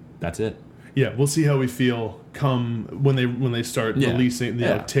 That's it. Yeah, we'll see how we feel come when they start releasing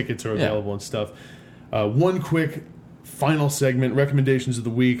tickets are available and stuff. One quick final segment, recommendations of the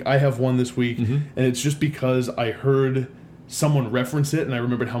week. I have one this week, and it's just because I heard someone reference it, and I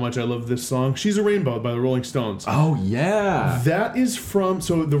remembered how much I love this song. She's a Rainbow by the Rolling Stones. Oh, yeah. That is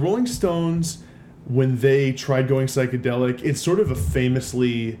so the Rolling Stones, when they tried going psychedelic, it's sort of a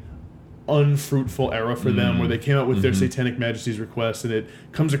famously unfruitful era for them where they came out with their Satanic Majesty's Request, and it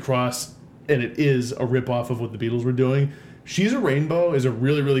comes across... and it is a rip-off of what the Beatles were doing. She's a Rainbow is a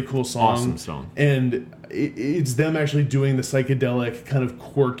really, really cool song. Awesome song. And it's them actually doing the psychedelic, kind of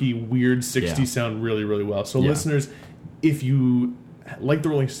quirky, weird 60s sound really, really well. So listeners, if you like the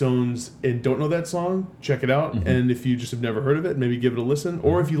Rolling Stones and don't know that song, check it out. And if you just have never heard of it, maybe give it a listen.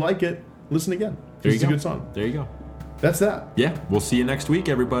 Or if you like it, listen again. It's a good song. There you go. That's that. Yeah. We'll see you next week,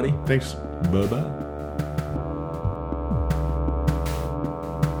 everybody. Thanks. Bye-bye.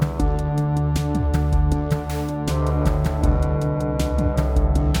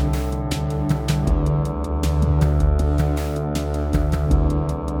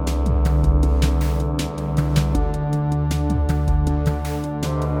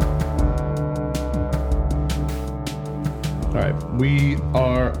 We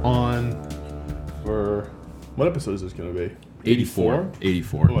are on for... What episode is this going to be? 84.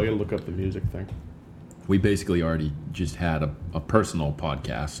 84. Oh, I gotta look up the music thing. We basically already just had a personal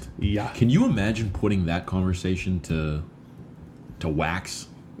podcast. Yeah. Can you imagine putting that conversation to wax?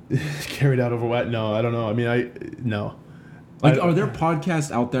 Carried out over what? No, I don't know. I mean, no. Like, are there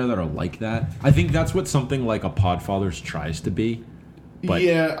podcasts out there that are like that? I think that's what something like a Podfathers tries to be. But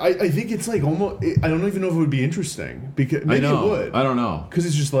yeah, I think it's like almost... I don't even know if it would be interesting. Because maybe it would. I don't know. Because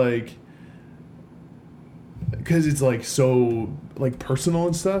it's just like... Because it's like so like personal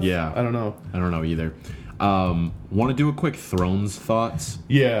and stuff. Yeah. I don't know. I don't know either. Want to do a quick Thrones thoughts?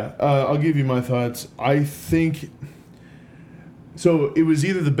 Yeah, I'll give you my thoughts. I think... So it was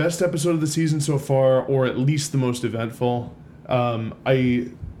either the best episode of the season so far or at least the most eventful. I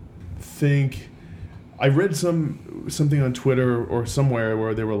think... I read something on Twitter or somewhere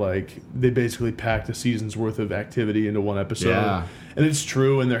where they were like, they basically packed a season's worth of activity into one episode. Yeah. And it's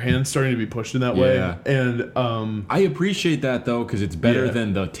true, and their hand's starting to be pushed in that way. And I appreciate that, though, because it's better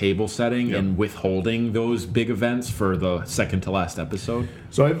than the table setting and withholding those big events for the second to last episode.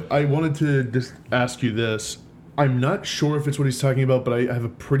 So I wanted to just ask you this. I'm not sure if it's what he's talking about, but I have a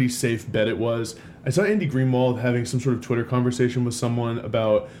pretty safe bet it was. I saw Andy Greenwald having some sort of Twitter conversation with someone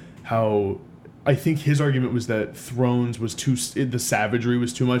about how... I think his argument was that Thrones was the savagery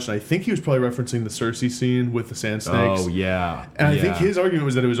was too much, and I think he was probably referencing the Cersei scene with the sand snakes. Oh, yeah. And I think his argument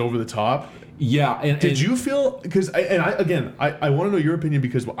was that it was over the top. Yeah. Did you feel... Because, I want to know your opinion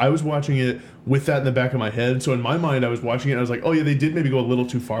because I was watching it with that in the back of my head. So in my mind, I was watching it and I was like, oh, yeah, they did maybe go a little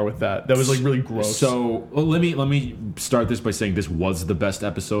too far with that. That was, like, really gross. So let me start this by saying this was the best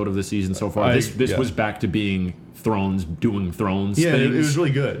episode of the season so far. This was back to being Thrones, doing Thrones things. It was really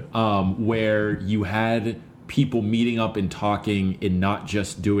good. Where you had people meeting up and talking and not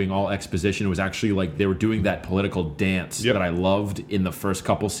just doing all exposition. It was actually like they were doing that political dance that I loved in the first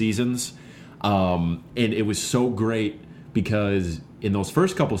couple seasons. And it was so great because in those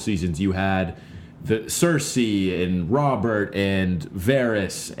first couple seasons you had the Cersei and Robert and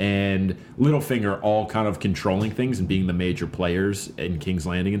Varys and Littlefinger all kind of controlling things and being the major players in King's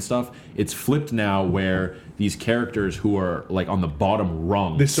Landing and stuff. It's flipped now where these characters who are like on the bottom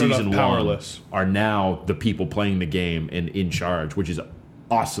rung season powerless are now the people playing the game and in charge, which is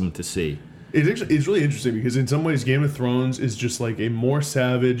awesome to see. It's really interesting because in some ways Game of Thrones is just like a more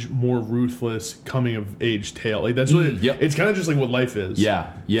savage, more ruthless coming of age tale. Like that's what it's kind of just like what life is.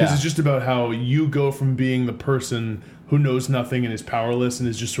 Yeah. Because it's just about how you go from being the person who knows nothing and is powerless and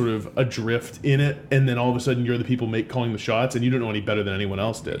is just sort of adrift in it, and then all of a sudden you're the people calling the shots, and you don't know any better than anyone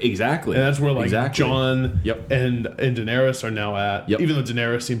else did. Exactly. And that's where like Jon and Daenerys are now at. Yep. Even though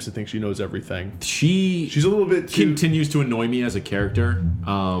Daenerys seems to think she knows everything. She's a little bit continues to annoy me as a character.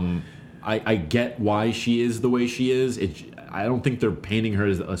 I get why she is the way she is. I don't think they're painting her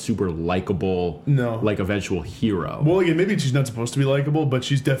as a super likable, like eventual hero. Well, again, maybe she's not supposed to be likable, but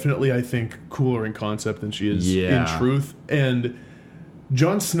she's definitely, I think, cooler in concept than she is in truth. And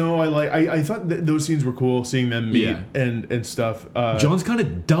Jon Snow, I thought that those scenes were cool, seeing them meet and stuff. Jon's kind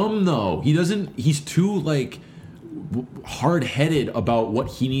of dumb though. He's too like hard-headed about what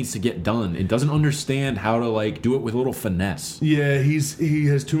he needs to get done and doesn't understand how to like do it with a little finesse. Yeah, he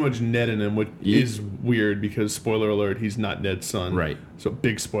has too much Ned in him, which is weird because spoiler alert, he's not Ned's son. Right. So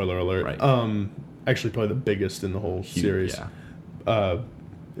big spoiler alert. Right. Actually probably the biggest in the whole series. Yeah.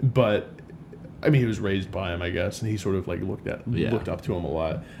 But I mean he was raised by him, I guess, and he sort of like looked up to him a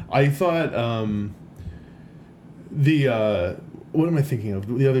lot. I thought what am I thinking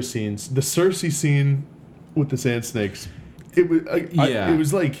of? The other scenes. The Cersei scene with the sand snakes, it was it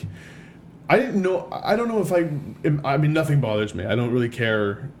was like I don't know if I mean nothing bothers me. I don't really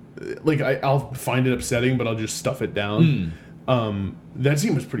care. Like I'll find it upsetting, but I'll just stuff it down. That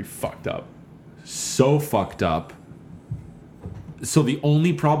scene was pretty fucked up. So fucked up. So the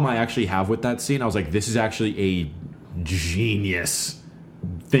only problem I actually have with that scene, I was like, this is actually a genius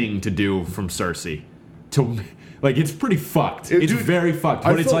thing to do from Cersei. Like it's pretty fucked. It's very fucked.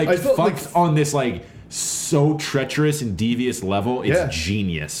 But it's like fucked on this like so treacherous and devious level. It's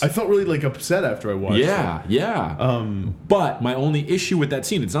genius. I felt really like upset after I watched it. Yeah. But my only issue with that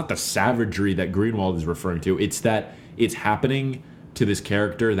scene, it's not the savagery that Greenwald is referring to. It's that it's happening to this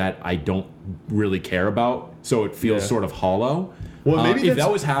character that I don't really care about, so it feels sort of hollow. Well, maybe if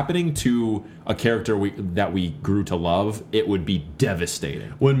that was happening to a character that we grew to love, it would be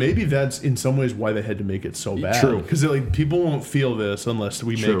devastating. Well, maybe that's in some ways why they had to make it so bad. True. Because like people won't feel this unless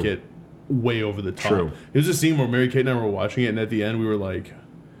we make it way over the top. True. There's a scene where Mary Kate and I were watching it, and at the end we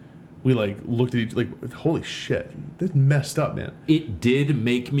looked at each like, holy shit, that's messed up, man. It did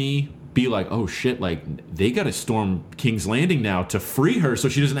make me be like, oh shit, like they got to storm King's Landing now to free her so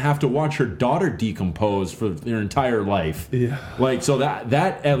she doesn't have to watch her daughter decompose for their entire life. Yeah. Like, so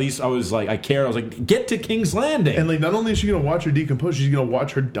that at least I was like, I cared. I was like, get to King's Landing. And like, not only is she going to watch her decompose, she's going to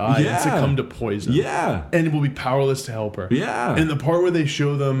watch her die and succumb to poison. Yeah. And will be powerless to help her. Yeah. And the part where they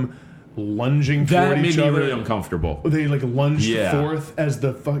show them lunging toward each other, made me really uncomfortable. They like lunged forth as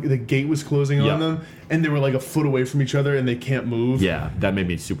the gate was closing on them, and they were like a foot away from each other, and they can't move. Yeah, that made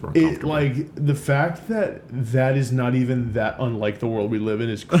me super uncomfortable. Like the fact that is not even that unlike the world we live in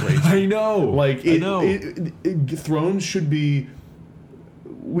is crazy. I know. Like Thrones should be.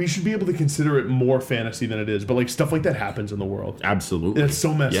 We should be able to consider it more fantasy than it is, but like stuff like that happens in the world. Absolutely, it's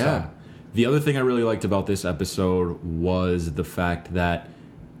so messed up. The other thing I really liked about this episode was the fact that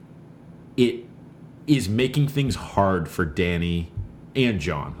it is making things hard for Dany and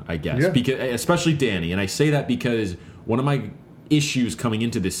Jon, I guess. Because, especially Dany. And I say that because one of my issues coming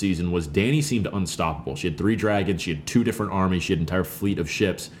into this season was Dany seemed unstoppable. She had 3 dragons. She had 2 different armies. She had an entire fleet of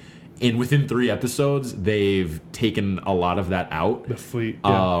ships. And within 3 episodes, they've taken a lot of that out. The fleet,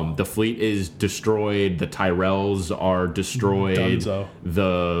 the fleet is destroyed. The Tyrells are destroyed. Dunzo.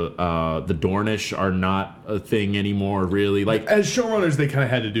 The Dornish are not a thing anymore, really. Like, as showrunners, they kind of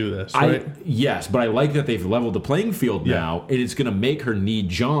had to do this, right? Yes, but I like that they've leveled the playing field now, and it's going to make her need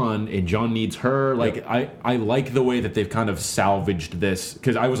Jon, and Jon needs her. Like, I like the way that they've kind of salvaged this,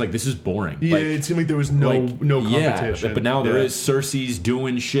 because I was like, this is boring. Yeah, like, it seemed like there was no competition. Yeah, but now there is. Cersei's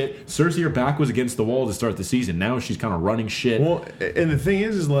doing shit. Cersei, her back was against the wall to start the season. Now she's kind of running shit. Well, and the thing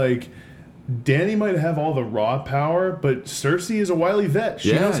is like, Dany might have all the raw power, but Cersei is a wily vet.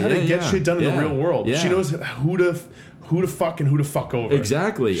 She knows how to get shit done in the real world. She knows who to fuck and who to fuck over.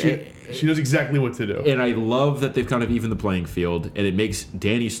 Exactly. She knows exactly what to do. And I love that they've kind of evened the playing field, and it makes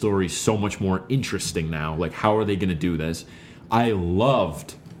Dany's story so much more interesting now. Like, how are they going to do this? I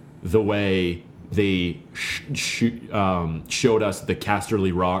loved the way they showed us the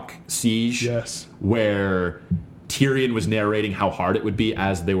Casterly Rock siege. Yes. Where Tyrion was narrating how hard it would be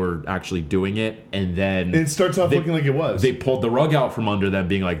as they were actually doing it, and then it starts off looking like it was. They pulled the rug out from under them,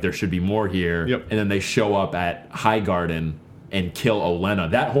 being like, there should be more here. Yep. And then they show up at Highgarden and kill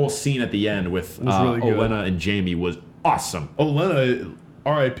Olenna. That whole scene at the end with really Olenna and Jaime was awesome. Olenna,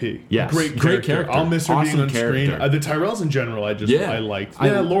 R.I.P. Yes. Great character. I'll miss her being on screen. The Tyrells in general, I liked.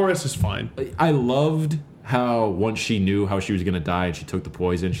 Loras is fine. I loved how once she knew how she was going to die and she took the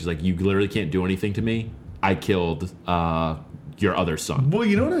poison, she's like, you literally can't do anything to me. I killed your other son. Well,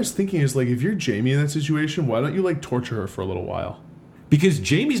 you know what I was thinking is, like, if you're Jaime in that situation, why don't you, like, torture her for a little while? Because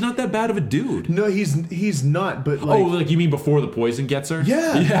Jaime's not that bad of a dude. No, he's not, but like... Oh, like you mean before the poison gets her?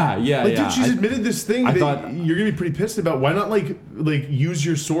 Yeah. Yeah. Dude, she's admitted this thing that you're going to be pretty pissed about. Why not, like use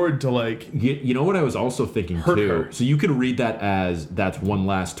your sword to, like... You know what I was also thinking, hurt too? her. So you could read that as that's one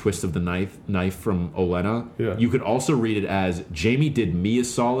last twist of the knife from Olenna. Yeah. You could also read it as Jaime did me a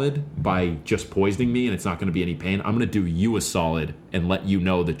solid by just poisoning me, and it's not going to be any pain. I'm going to do you a solid and let you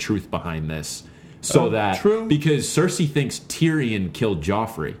know the truth behind this. So because Cersei thinks Tyrion killed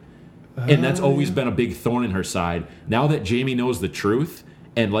Joffrey, and that's always been a big thorn in her side. Now that Jaime knows the truth,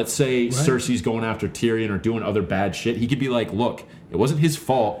 and let's say Cersei's going after Tyrion or doing other bad shit, he could be like, look, it wasn't his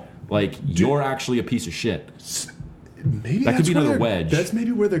fault. Like, you're actually a piece of shit. Maybe that could be another wedge. That's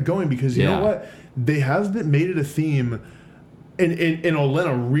maybe where they're going, because you know what? They have made it a theme, and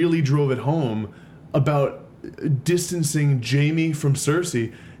Olenna really drove it home about distancing Jaime from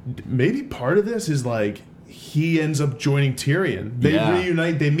Cersei. Maybe part of this is like he ends up joining Tyrion. They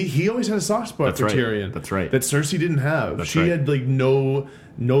reunite. They meet. He always had a soft spot for Tyrion. That's right. That Cersei didn't have. She had like no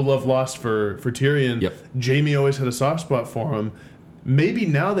love lost for Tyrion. Yep. Jaime always had a soft spot for him. Maybe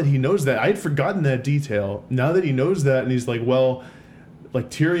now that he knows that, I'd forgotten that detail. Now that he knows that, and he's like, well, like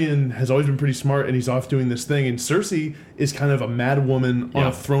Tyrion has always been pretty smart, and he's off doing this thing, and Cersei is kind of a mad woman on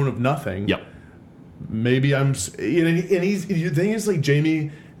a throne of nothing. Yep. Maybe I'm. And he's the thing is, like, Jaime.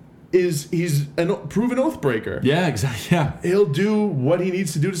 He's a proven oath breaker. Yeah, exactly. Yeah, he'll do what he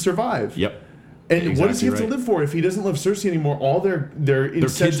needs to do to survive. Yep. And what does he have to live for if he doesn't love Cersei anymore? All their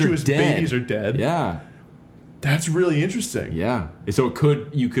incestuous babies are dead. Yeah, that's really interesting. Yeah. So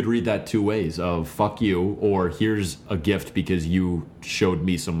you could read that 2 ways: of fuck you, or here's a gift because you showed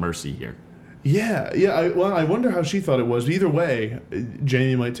me some mercy here. Yeah. I wonder how she thought it was. Either way,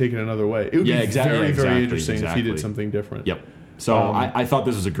 Jaime might take it another way. It would be very, very interesting if he did something different. Yep. So I thought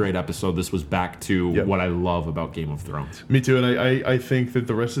this was a great episode. This was back to what I love about Game of Thrones. Me too, and I think that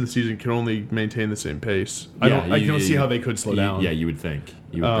the rest of the season can only maintain the same pace. I don't see how they could slow down. Yeah, you would think.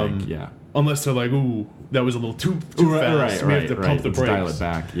 Yeah. Unless they're like, ooh, that was a little too fast. We have to pump the brakes. Dial it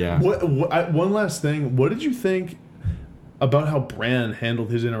back, yeah. One last thing. What did you think about how Bran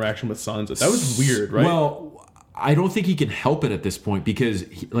handled his interaction with Sansa. That was weird, right? Well, I don't think he can help it at this point because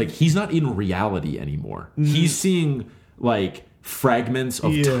he's not in reality anymore. He's seeing like fragments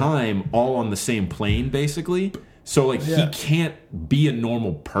of time all on the same plane, basically. So he can't be a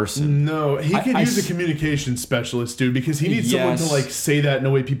normal person. No, he could use a communication specialist, dude, because he needs someone to like say that in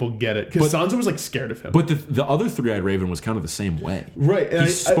a way people get it. Because Sansa was like scared of him. But the other Three-Eyed Raven was kind of the same way, right? And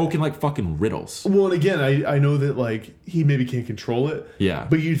he's spoken like fucking riddles. Well, and again, I know that like he maybe can't control it. Yeah,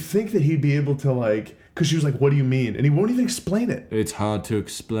 but you'd think that he'd be able to like, because she was like, "What do you mean?" And he won't even explain it. It's hard to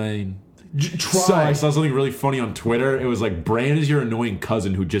explain. Try. So I saw something really funny on Twitter. It was like, Bran is your annoying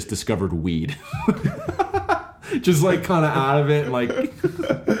cousin who just discovered weed. Just like kind of out of it, like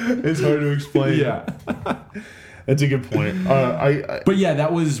it's hard to explain. Yeah, that's a good point. But yeah,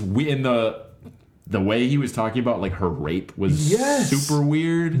 that was in the way he was talking about like her rape was super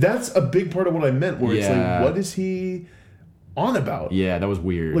weird. That's a big part of what I meant. Where it's like, what is he on about? Yeah, that was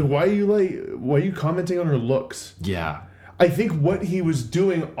weird. Like, why are you commenting on her looks? Yeah. I think what he was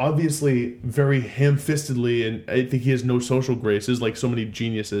doing, obviously, very ham-fistedly, and I think he has no social graces like so many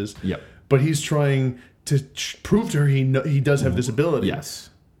geniuses. Yep. But he's trying to prove to her he does have this ability. Yes.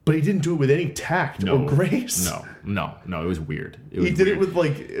 But he didn't do it with any tact or grace. No. It was weird. He did it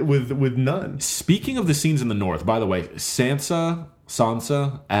with none. Speaking of the scenes in the North, by the way, Sansa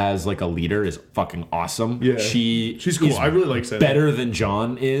as like a leader is fucking awesome. Yeah. She's cool. I really like Sansa. Better than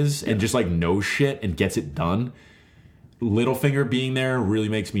Jon is, and just like knows shit and gets it done. Littlefinger being there really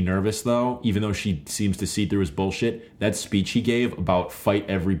makes me nervous, though, even though she seems to see through his bullshit. That speech he gave about fight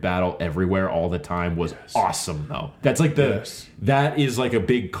every battle everywhere all the time was awesome, though. That's like that is like a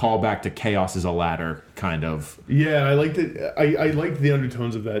big callback to Chaos is a Ladder, kind of. Yeah, I liked it. I liked the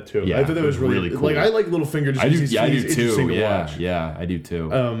undertones of that, too. Yeah, I thought that was really cool. Like, I like Littlefinger just because he's interesting to watch. Yeah, I do,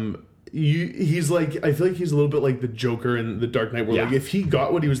 too. He's like, I feel like he's a little bit like the Joker in The Dark Knight, where like if he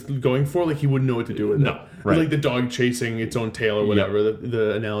got what he was going for, like he wouldn't know what to do with it. No, right. Like the dog chasing its own tail or whatever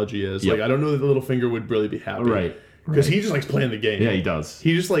the analogy is. Like I don't know that Littlefinger would really be happy, right? Because he just likes playing the game. Yeah, he does.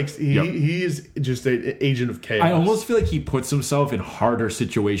 He just likes he is just an agent of chaos. I almost feel like he puts himself in harder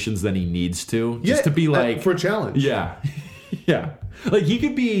situations than he needs to, just to be like for a challenge. Yeah, yeah. Like he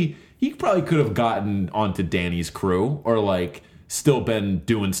probably could have gotten onto Dany's crew or like still been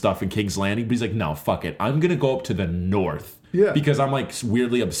doing stuff in King's Landing, but he's like, no, fuck it. I'm going to go up to the north. Yeah. Because I'm like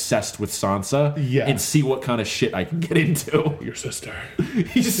weirdly obsessed with Sansa. Yeah. And see what kind of shit I can get into. Your sister.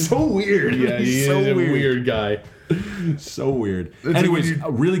 He's just so weird. Yeah, he's so a weird guy. So weird. Anyways, a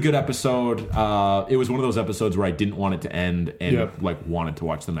really good episode. It was one of those episodes where I didn't want it to end and like wanted to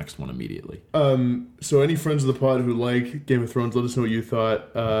watch the next one immediately. So any friends of the pod who like Game of Thrones, let us know what you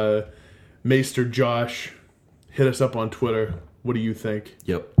thought. Maester Josh, hit us up on Twitter. What do you think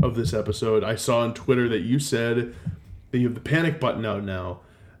of this episode? I saw on Twitter that you said that you have the panic button out now.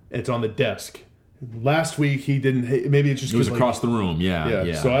 It's on the desk. Last week he didn't. Maybe it's just it was across the room.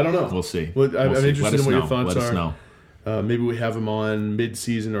 Yeah. So I don't know. We'll see. I'm interested in what your thoughts Let us know. Maybe we have him on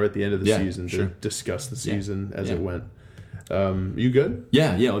mid-season or at the end of the season to discuss the season as it went. You good?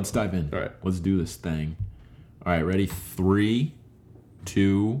 Yeah. Let's dive in. All right. Let's do this thing. All right. Ready? 3,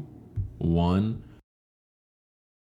 2, 1.